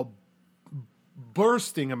a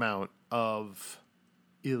bursting amount of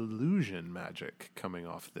illusion magic coming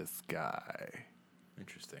off this guy.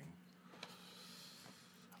 Interesting.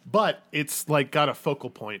 But it's like got a focal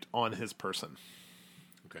point on his person.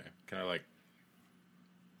 Okay. Can I, like,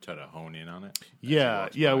 try to hone in on it? Yeah,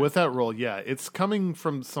 walks by? with that roll, yeah. It's coming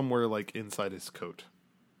from somewhere like inside his coat.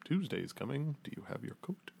 Tuesday's coming. Do you have your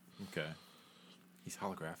coat? Okay. He's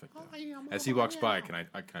holographic, though. As he walks by, can I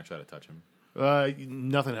try to touch him?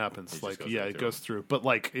 Nothing happens. just Like, goes yeah, right it through goes through. But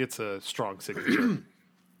like, it's a strong signature.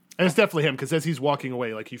 And it's definitely him because as he's walking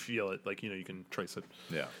away, like you feel it. Like you can trace it.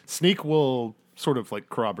 Yeah. Sneak will sort of like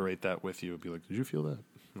corroborate that with you and be like, "Did you feel that?"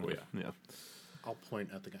 Oh, yeah. Yeah. I'll point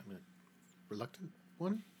at the guy. Reluctant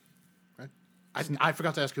one? Right? I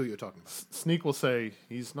forgot to ask who you were talking about. Sneak will say,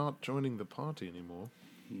 "He's not joining the party anymore."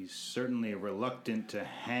 He's certainly reluctant to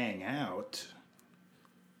hang out.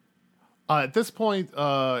 At this point,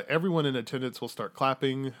 everyone in attendance will start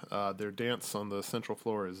clapping. Their dance on the central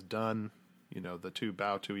floor is done. The two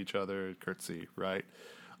bow to each other, curtsy, right?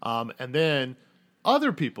 And then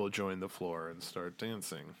other people join the floor and start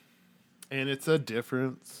dancing. And it's a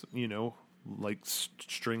different, like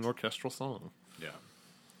string orchestral song.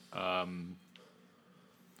 Yeah.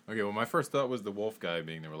 Okay, well, my first thought was the wolf guy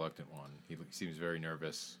being the reluctant one. He seems very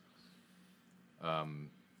nervous. But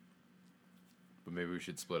maybe we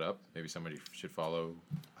should split up. Maybe somebody should follow.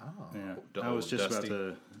 Yeah, Oh, I was just Dusty.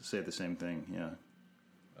 about to say the same thing. Yeah.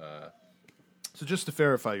 So just to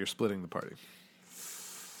verify, you're splitting the party.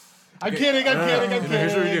 I'm kidding.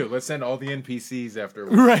 Here's what we do. Let's send all the NPCs after.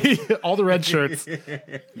 Right. All the red shirts.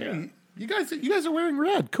 Yeah. You guys are wearing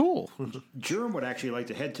red. Cool. Jerm would actually like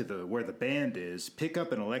to head to where the band is, pick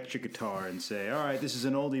up an electric guitar, and say, "All right, this is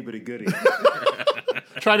an oldie but a goodie."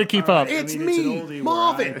 Try to keep up. It's an me, oldie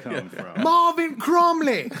Marvin. where I come from. Marvin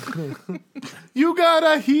Cromley. You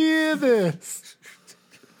gotta hear this.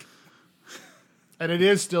 And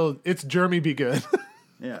it's Jeremy Be Good.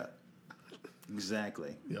 Yeah,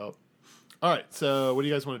 exactly. Yep. All right. So what do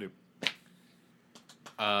you guys want to do?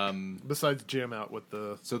 Besides jam out with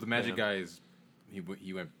the. So the magic band. guy is. He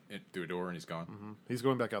went through a door and he's gone. He's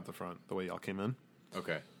going back out the front, the way y'all came in.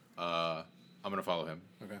 Okay. I'm gonna follow him.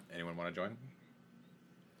 Okay. Anyone want to join?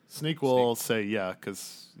 Sneak will say yeah,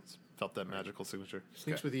 because he's felt that magical signature.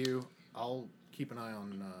 Sneaks Okay. with you. I'll keep an eye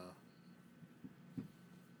on.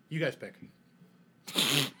 You guys pick.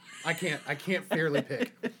 I can't fairly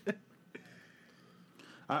pick.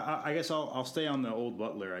 I guess I'll stay on the old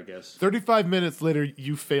butler. I guess. 35 minutes later,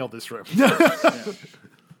 you fail this room.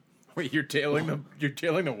 Wait, you're tailing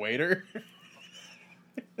the waiter?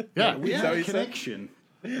 Yeah, We Is have that what a you said? connection.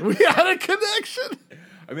 we had a connection.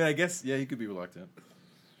 I mean, I guess you could be reluctant.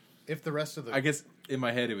 If the rest of the I guess in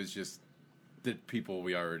my head it was just the people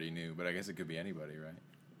we already knew, but I guess it could be anybody, right?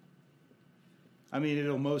 I mean,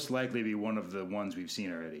 it'll most likely be one of the ones we've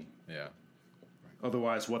seen already. Yeah.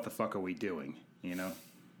 Otherwise, what the fuck are we doing? Yeah.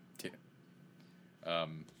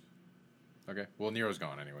 Okay. Well, Nero's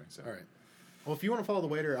gone anyway. So. all right. Well, if you want to follow the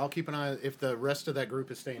waiter, I'll keep an eye. If the rest of that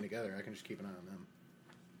group is staying together, I can just keep an eye on them.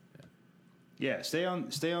 Yeah, stay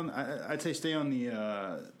on. I'd say stay on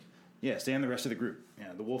Yeah, stay on the rest of the group.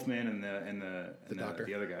 Yeah, the Wolfman and the doctor.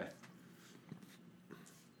 the other guy.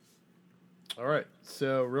 All right.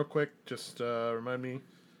 So real quick, just remind me,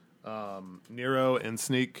 Nero and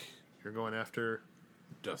Sneak, you're going after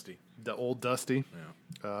Dusty. the old Dusty.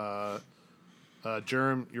 Yeah.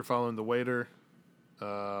 Germ, you're following the waiter.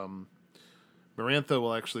 Marantha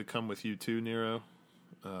will actually come with you too, Nero.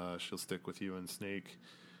 She'll stick with you and Snake.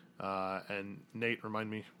 And Nate, remind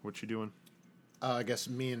me what you doing. I guess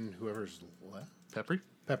me and whoever's left.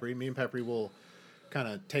 Me and Peppery will kind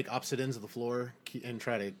of take opposite ends of the floor and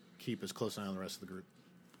try to keep as close an eye on the rest of the group.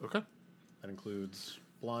 Okay. That includes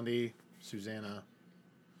Blondie, Susanna,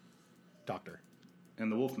 Doctor,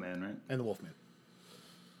 And the Wolfman, right? and the Wolfman.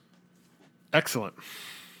 Excellent.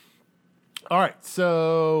 All right,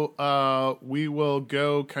 so we will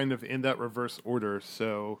go kind of in that reverse order.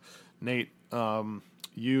 So, Nate,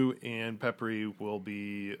 you and Peppery will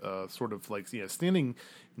be sort of like standing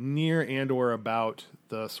near and or about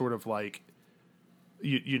the sort of like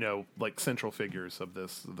you know like central figures of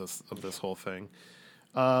this whole thing.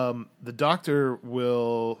 The Doctor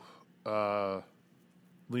will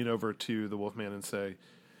lean over to the Wolfman and say,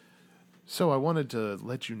 "So I wanted to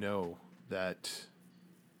let you know that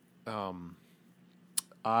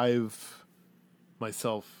I've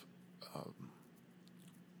myself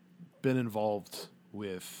been involved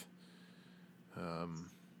with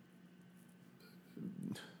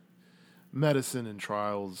medicine and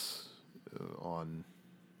trials on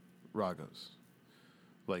Ragos,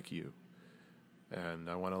 like you, and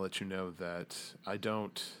I want to let you know that I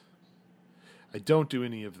don't do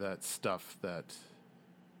any of that stuff that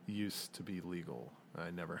used to be legal. I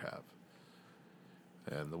never have."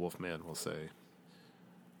 And the Wolfman will say,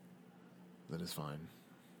 "That is fine.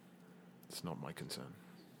 It's not my concern."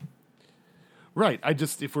 Right.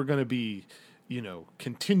 If we're going to be,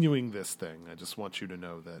 continuing this thing, I just want you to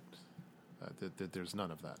know that that there's none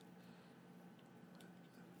of that.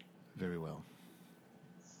 Very well.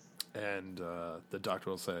 And the Doctor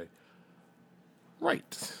will say,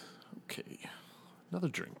 "Right. Okay. Another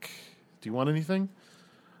drink. Do you want anything?"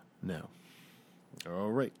 "No." "All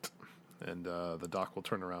right." And the Doc will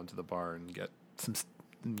turn around to the bar and get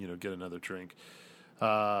get another drink.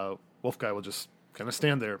 Wolf Guy will just kind of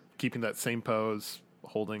stand there, keeping that same pose,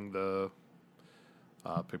 holding the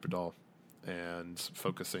paper doll, and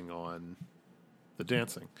focusing on the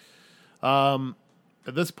dancing. At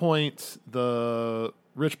this point, the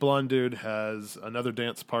rich blonde dude has another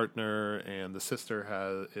dance partner, and the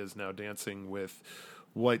sister is now dancing with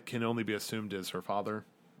what can only be assumed is her father.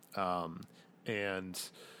 And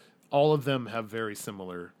all of them have very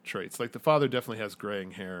similar traits. Like the father definitely has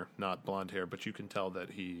graying hair, not blonde hair, but you can tell that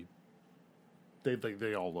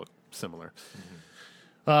they all look similar.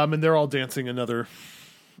 Mm-hmm. And they're all dancing another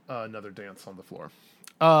dance on the floor.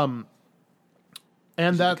 And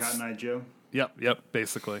that's Cotton Eye Joe. Yep,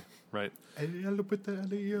 basically, right. Que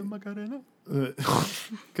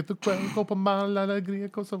tu cuerpo más la alegría,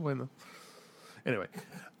 cosa buena. Anyway.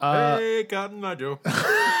 Hey, Cotton Eye Joe.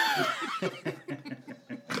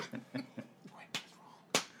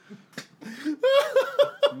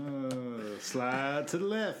 Slide to the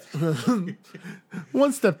left.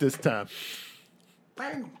 One step this time.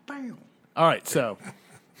 Bam, bam. All right, so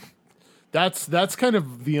that's kind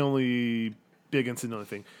of the only big incidental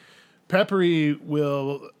thing. Peppery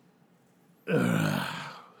will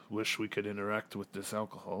wish we could interact with this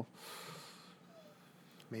alcohol.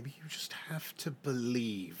 Maybe you just have to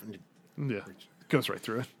believe. Yeah, it goes right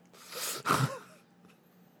through it.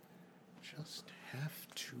 Just have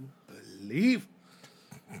to believe.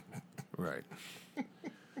 Right.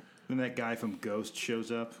 Then that guy from Ghost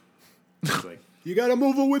shows up. He's like, You gotta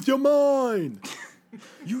move it with your mind.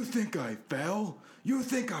 "You think I fell? You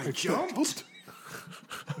think I jumped?"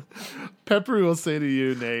 Peppery will say to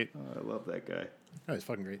you, Nate, Oh, I love that guy. Oh, it's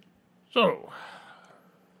fucking great. "So,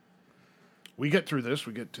 we get through this,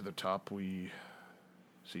 we get to the top, we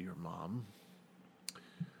see your mom.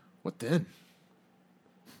 What then?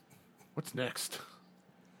 What's next?"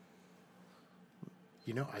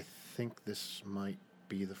 I think this might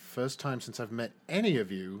be the first time since I've met any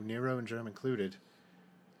of you, Nero and Germ included,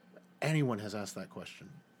 anyone has asked that question.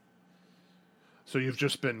 So you've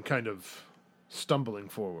just been kind of stumbling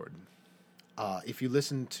forward. If you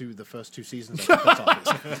listen to the first 2 seasons, I think that's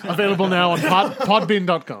obvious. Available now on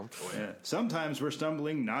podbean.com. Yeah. Sometimes we're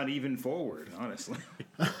stumbling not even forward, honestly.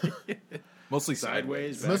 Mostly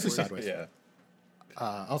Sideways, Mostly backwards. sideways. Yeah.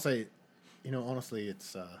 I'll say, honestly,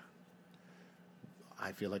 it's.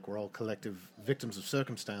 I feel like we're all collective victims of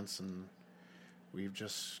circumstance, and we've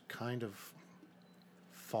just kind of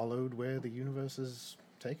followed where the universe has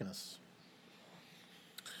taken us.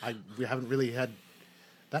 We haven't really had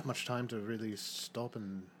that much time to really stop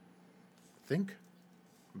and think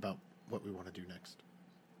about what we want to do next.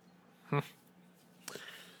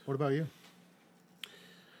 What about you?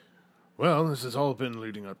 Well, this has all been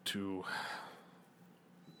leading up to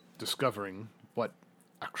discovering what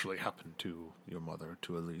actually happened to your mother,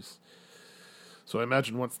 to Elise. So I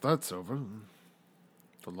imagine once that's over,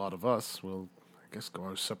 a lot of us will, I guess, go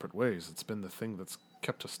our separate ways. It's been the thing that's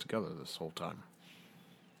kept us together this whole time.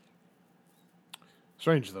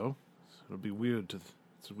 Strange, though. It'll be weird to...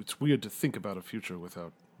 It's weird to think about a future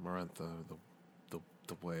without Marantha,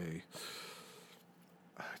 the way...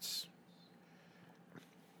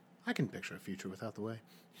 I can picture a future without the way.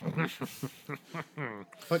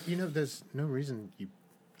 But, there's no reason you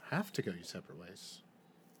have to go your separate ways.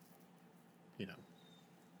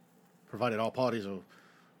 Provided all parties are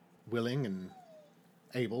willing and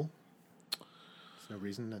able. There's no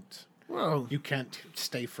reason that you can't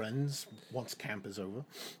stay friends once camp is over.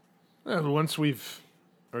 Well, once we've...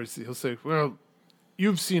 Or he'll say, well,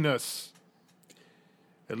 you've seen us...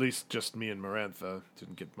 At least just me and Marantha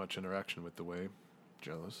didn't get much interaction with the way.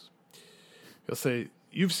 Jealous. He'll say,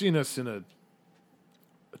 you've seen us in a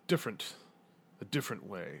different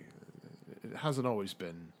way. It hasn't always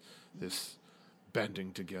been this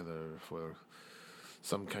banding together for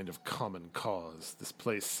some kind of common cause. This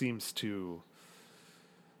place seems to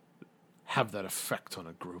have that effect on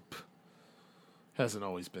a group. Hasn't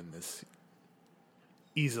always been this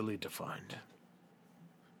easily defined.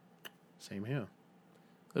 Same here.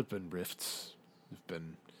 There've been rifts. There've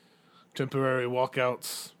been temporary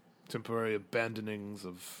walkouts, temporary abandonings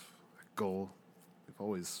of a goal. We've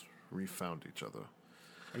always refound each other.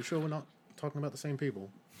 Are you sure we're not talking about the same people?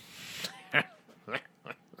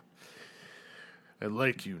 I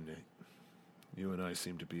like you, Nate. You and I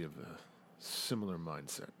seem to be of a similar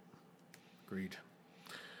mindset. Agreed.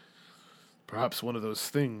 Perhaps one of those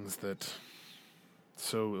things that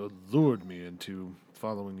so allured me into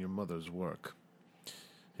following your mother's work.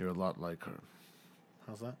 You're a lot like her.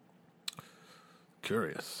 How's that?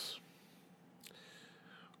 Curious.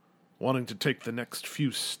 Wanting to take the next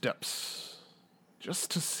few steps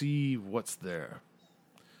just to see what's there.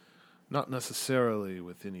 Not necessarily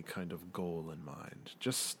with any kind of goal in mind.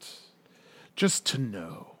 Just to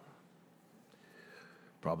know.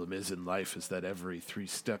 Problem is in life is that every 3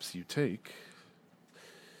 steps you take,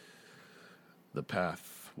 the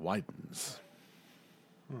path widens.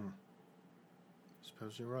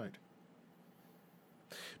 Suppose you're right.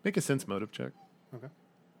 Make a sense motive check. Okay.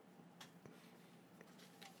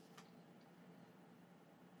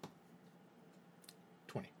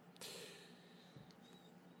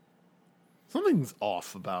 Something's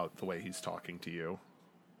off about the way he's talking to you.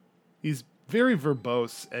 He's very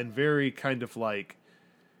verbose and very kind of like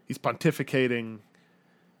he's pontificating.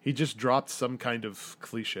 He just dropped some kind of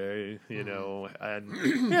cliche, and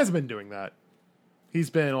he hasn't been doing that. He's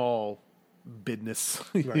been all business,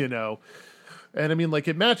 Right. And I mean, like,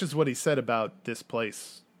 it matches what he said about this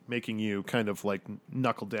place making you kind of like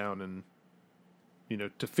knuckle down and,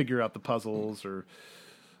 to figure out the puzzles or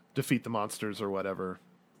defeat the monsters or whatever.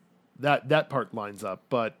 That part lines up,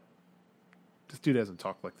 but this dude hasn't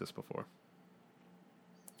talked like this before.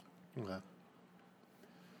 Okay.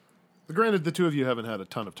 Granted, the two of you haven't had a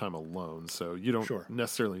ton of time alone, so you don't Sure.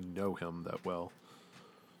 necessarily know him that well.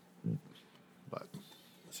 But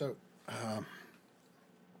So,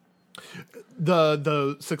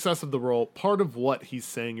 the success of the role, part of what he's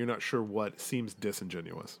saying, you're not sure what, seems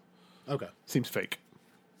disingenuous. okay. Seems fake.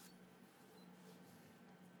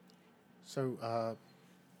 So,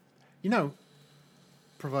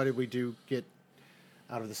 provided we do get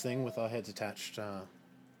out of this thing with our heads attached, I'm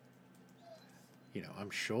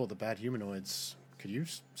sure the bad humanoids could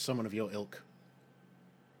use someone of your ilk.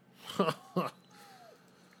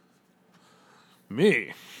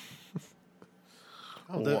 Me?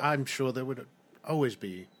 I'm sure there would always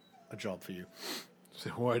be a job for you. So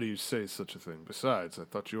why do you say such a thing? Besides, I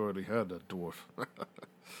thought you already had a dwarf.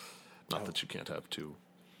 Not that you can't have 2.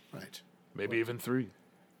 Right. Maybe even 3.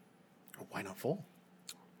 Why not 4?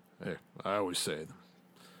 Hey, I always say,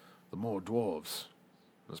 the more dwarves,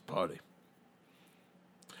 this party.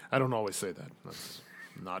 I don't always say that. That's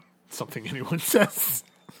not something anyone says.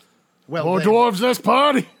 Well, More then, dwarves, this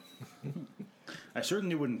party! I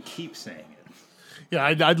certainly wouldn't keep saying it. Yeah,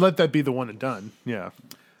 I'd let that be the one and done. Yeah.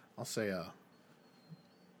 I'll say,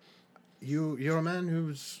 you're a man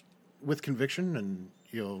who's with conviction, and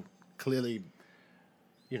you're clearly,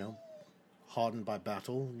 hardened by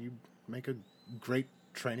battle. You make a great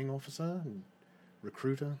training officer and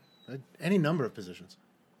recruiter, any number of positions.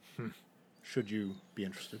 Should you be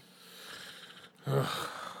interested?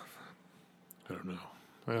 I don't know.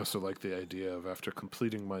 I also like the idea of, after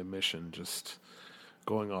completing my mission, just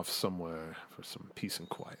going off somewhere for some peace and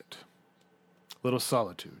quiet. Little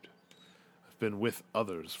solitude. I've been with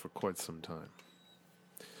others for quite some time.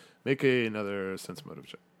 Make another sense motive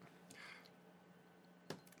check.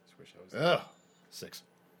 Just wish I was. Ugh. 6.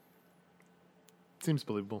 Seems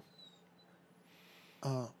believable.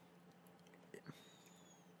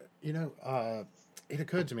 It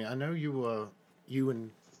occurred to me. I know you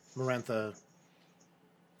and Marantha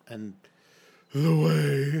and the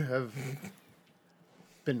Way have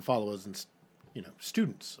been followers and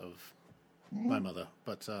students of my mother,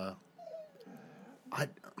 but I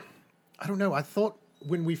don't know. I thought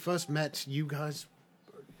when we first met, you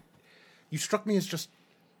struck me as just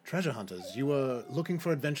treasure hunters. You were looking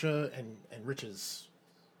for adventure and riches.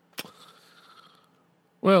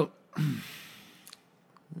 Well,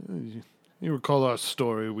 you recall our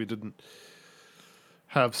story. We didn't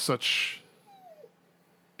have such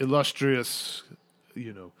illustrious,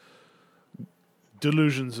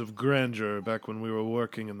 delusions of grandeur back when we were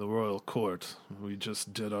working in the royal court. We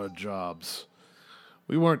just did our jobs.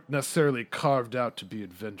 We weren't necessarily carved out to be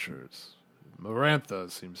adventurers. Marantha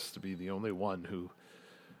seems to be the only one who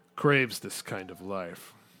craves this kind of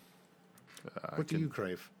life. What do you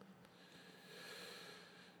crave?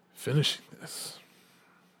 Finishing this.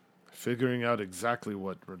 Figuring out exactly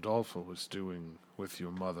what Rodolfo was doing with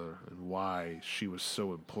your mother and why she was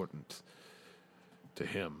so important to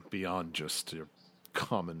him beyond just your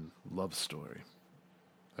common love story.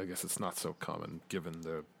 I guess it's not so common given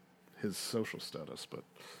his social status, but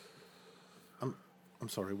I'm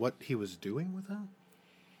sorry, what he was doing with her?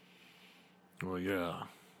 well, yeah.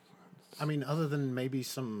 I mean, other than maybe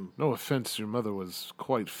some... No offense, your mother was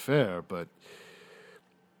quite fair, but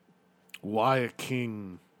why a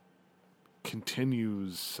king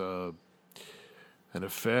continues an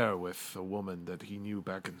affair with a woman that he knew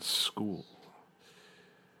back in school?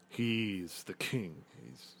 He's the king.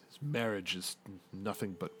 His marriage is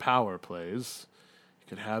nothing but power plays. He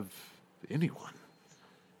could have anyone.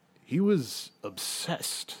 He was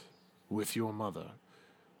obsessed with your mother.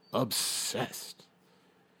 Obsessed.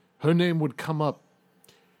 Her name would come up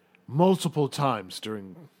multiple times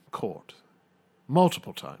during court.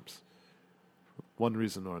 Multiple times. For one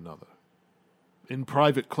reason or another. In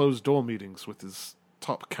private closed-door meetings with his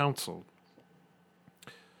top counsel,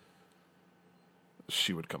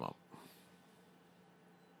 she would come up.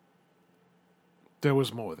 There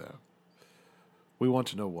was more there. We want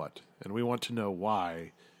to know what, and we want to know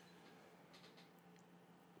why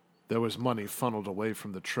there was money funneled away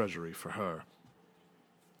from the treasury for her.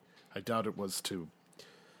 I doubt it was to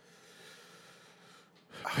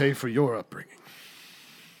pay for your upbringing.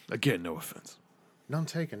 Again, no offense. None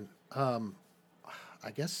taken.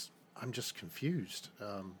 I guess I'm just confused.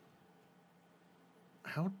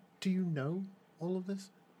 How do you know all of this?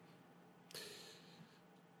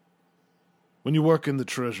 When you work in the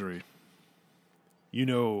treasury, you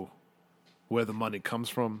know where the money comes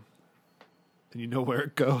from, and you know where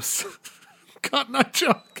it goes. God, not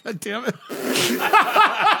joke. God damn it.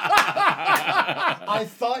 I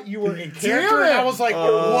thought you were in character, and I was like,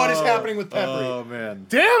 what is happening with Peppery? Oh, man.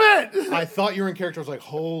 Damn it! I thought you were in character. I was like,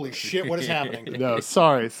 holy shit, what is happening? No,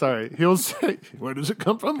 sorry. He'll say, where does it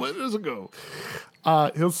come from? Where does it go?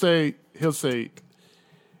 He'll say,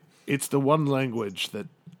 it's the one language that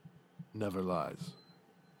never lies.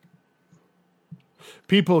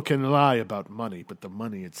 People can lie about money, but the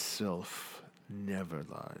money itself never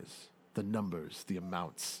lies. The numbers, the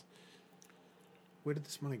amounts. Where did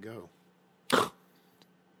this money go?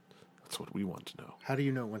 That's what we want to know. How do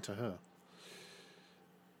you know it went to her?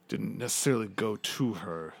 Didn't necessarily go to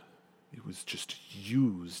her. It was just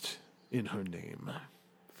used in her name.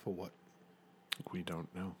 For what? We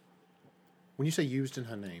don't know. When you say used in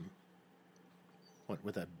her name, what,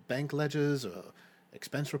 with that bank ledgers or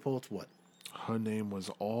expense reports, what? Her name was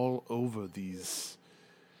all over these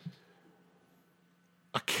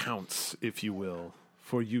accounts, if you will,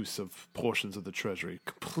 for use of portions of the treasury.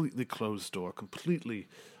 Completely closed door, completely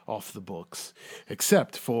off the books.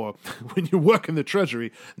 Except for when you work in the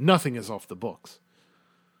treasury, nothing is off the books.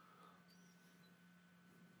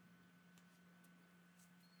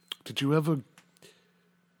 Did you ever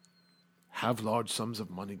have large sums of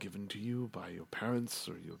money given to you by your parents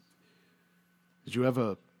or your... Did you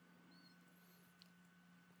ever...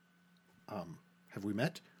 Have we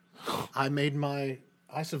met? I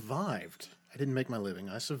survived. I didn't make my living.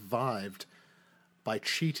 I survived by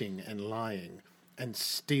cheating and lying and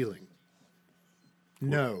stealing.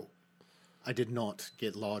 No, I did not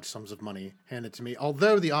get large sums of money handed to me,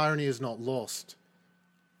 although the irony is not lost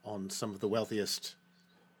on some of the wealthiest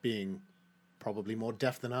being probably more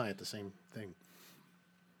deaf than I at the same thing.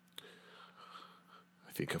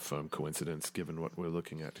 I think a firm coincidence, given what we're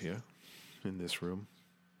looking at here in this room.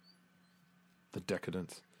 The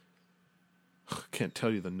decadence. Can't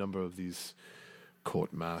tell you the number of these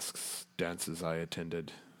court masks, dances I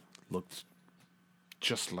attended looked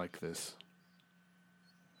just like this.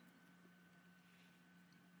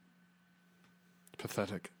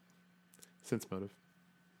 Pathetic. Sense motive.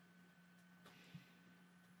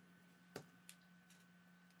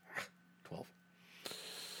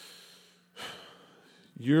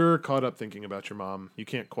 You're caught up thinking about your mom. You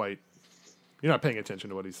can't quite... You're not paying attention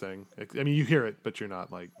to what he's saying. I mean, you hear it, but you're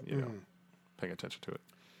not, like, you know, paying attention to it.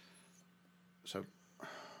 So,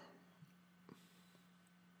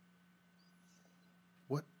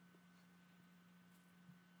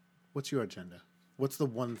 what's your agenda? What's the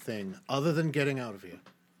one thing, other than getting out of here?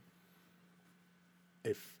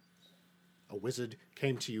 If a wizard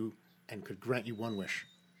came to you and could grant you one wish,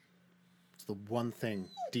 it's the one thing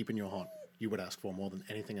deep in your heart you would ask for more than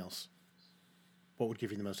anything else. What would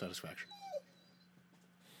give you the most satisfaction?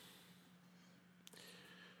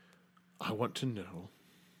 I want to know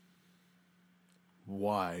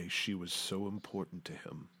why she was so important to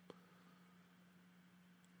him.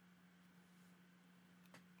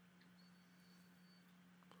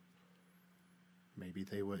 Maybe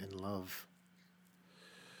they were in love.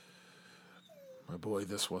 My boy,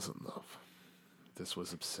 this wasn't love. This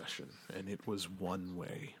was obsession, and it was one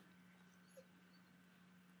way.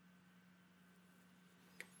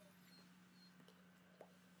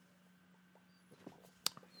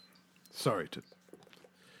 Sorry to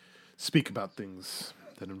speak about things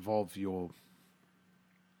that involve your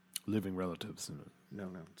living relatives in a No,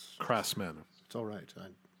 it's crass manner. It's all right.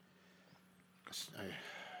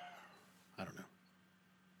 I don't know.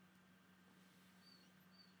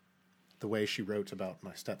 The way she wrote about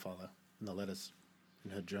my stepfather in the letters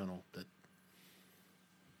in her journal that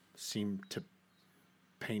seemed to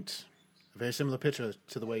paint a very similar picture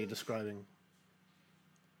to the way you're describing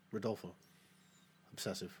Rodolfo.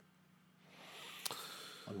 Obsessive.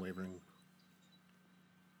 Unwavering.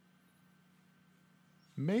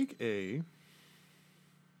 Make a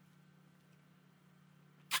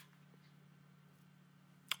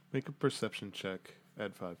perception check.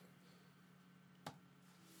 Add 5.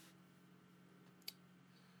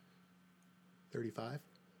 $35.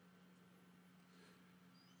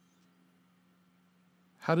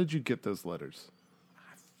 How did you get those letters?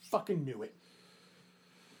 Fucking knew it.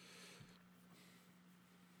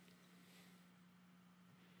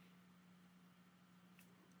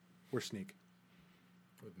 We're sneak.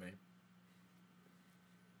 With me.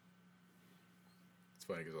 It's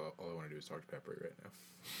funny because all I want to do is talk to Peppery right now.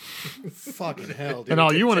 Fucking hell, dude. And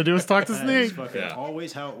all you want to do is talk to That's Sneak. fucking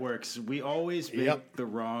always how it works. We always make the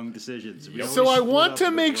wrong decisions. We always So I split want up to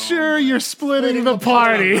the make wrong sure way. you're splitting the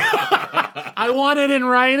party. I want it in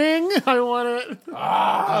writing. I want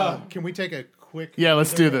it. Can we take a quick... Yeah,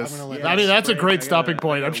 let's do I'm this. gonna let I mean, that's a Right, great I stopping gotta-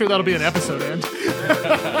 point. I I'm gotta sure that'll be win. an episode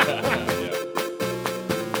end.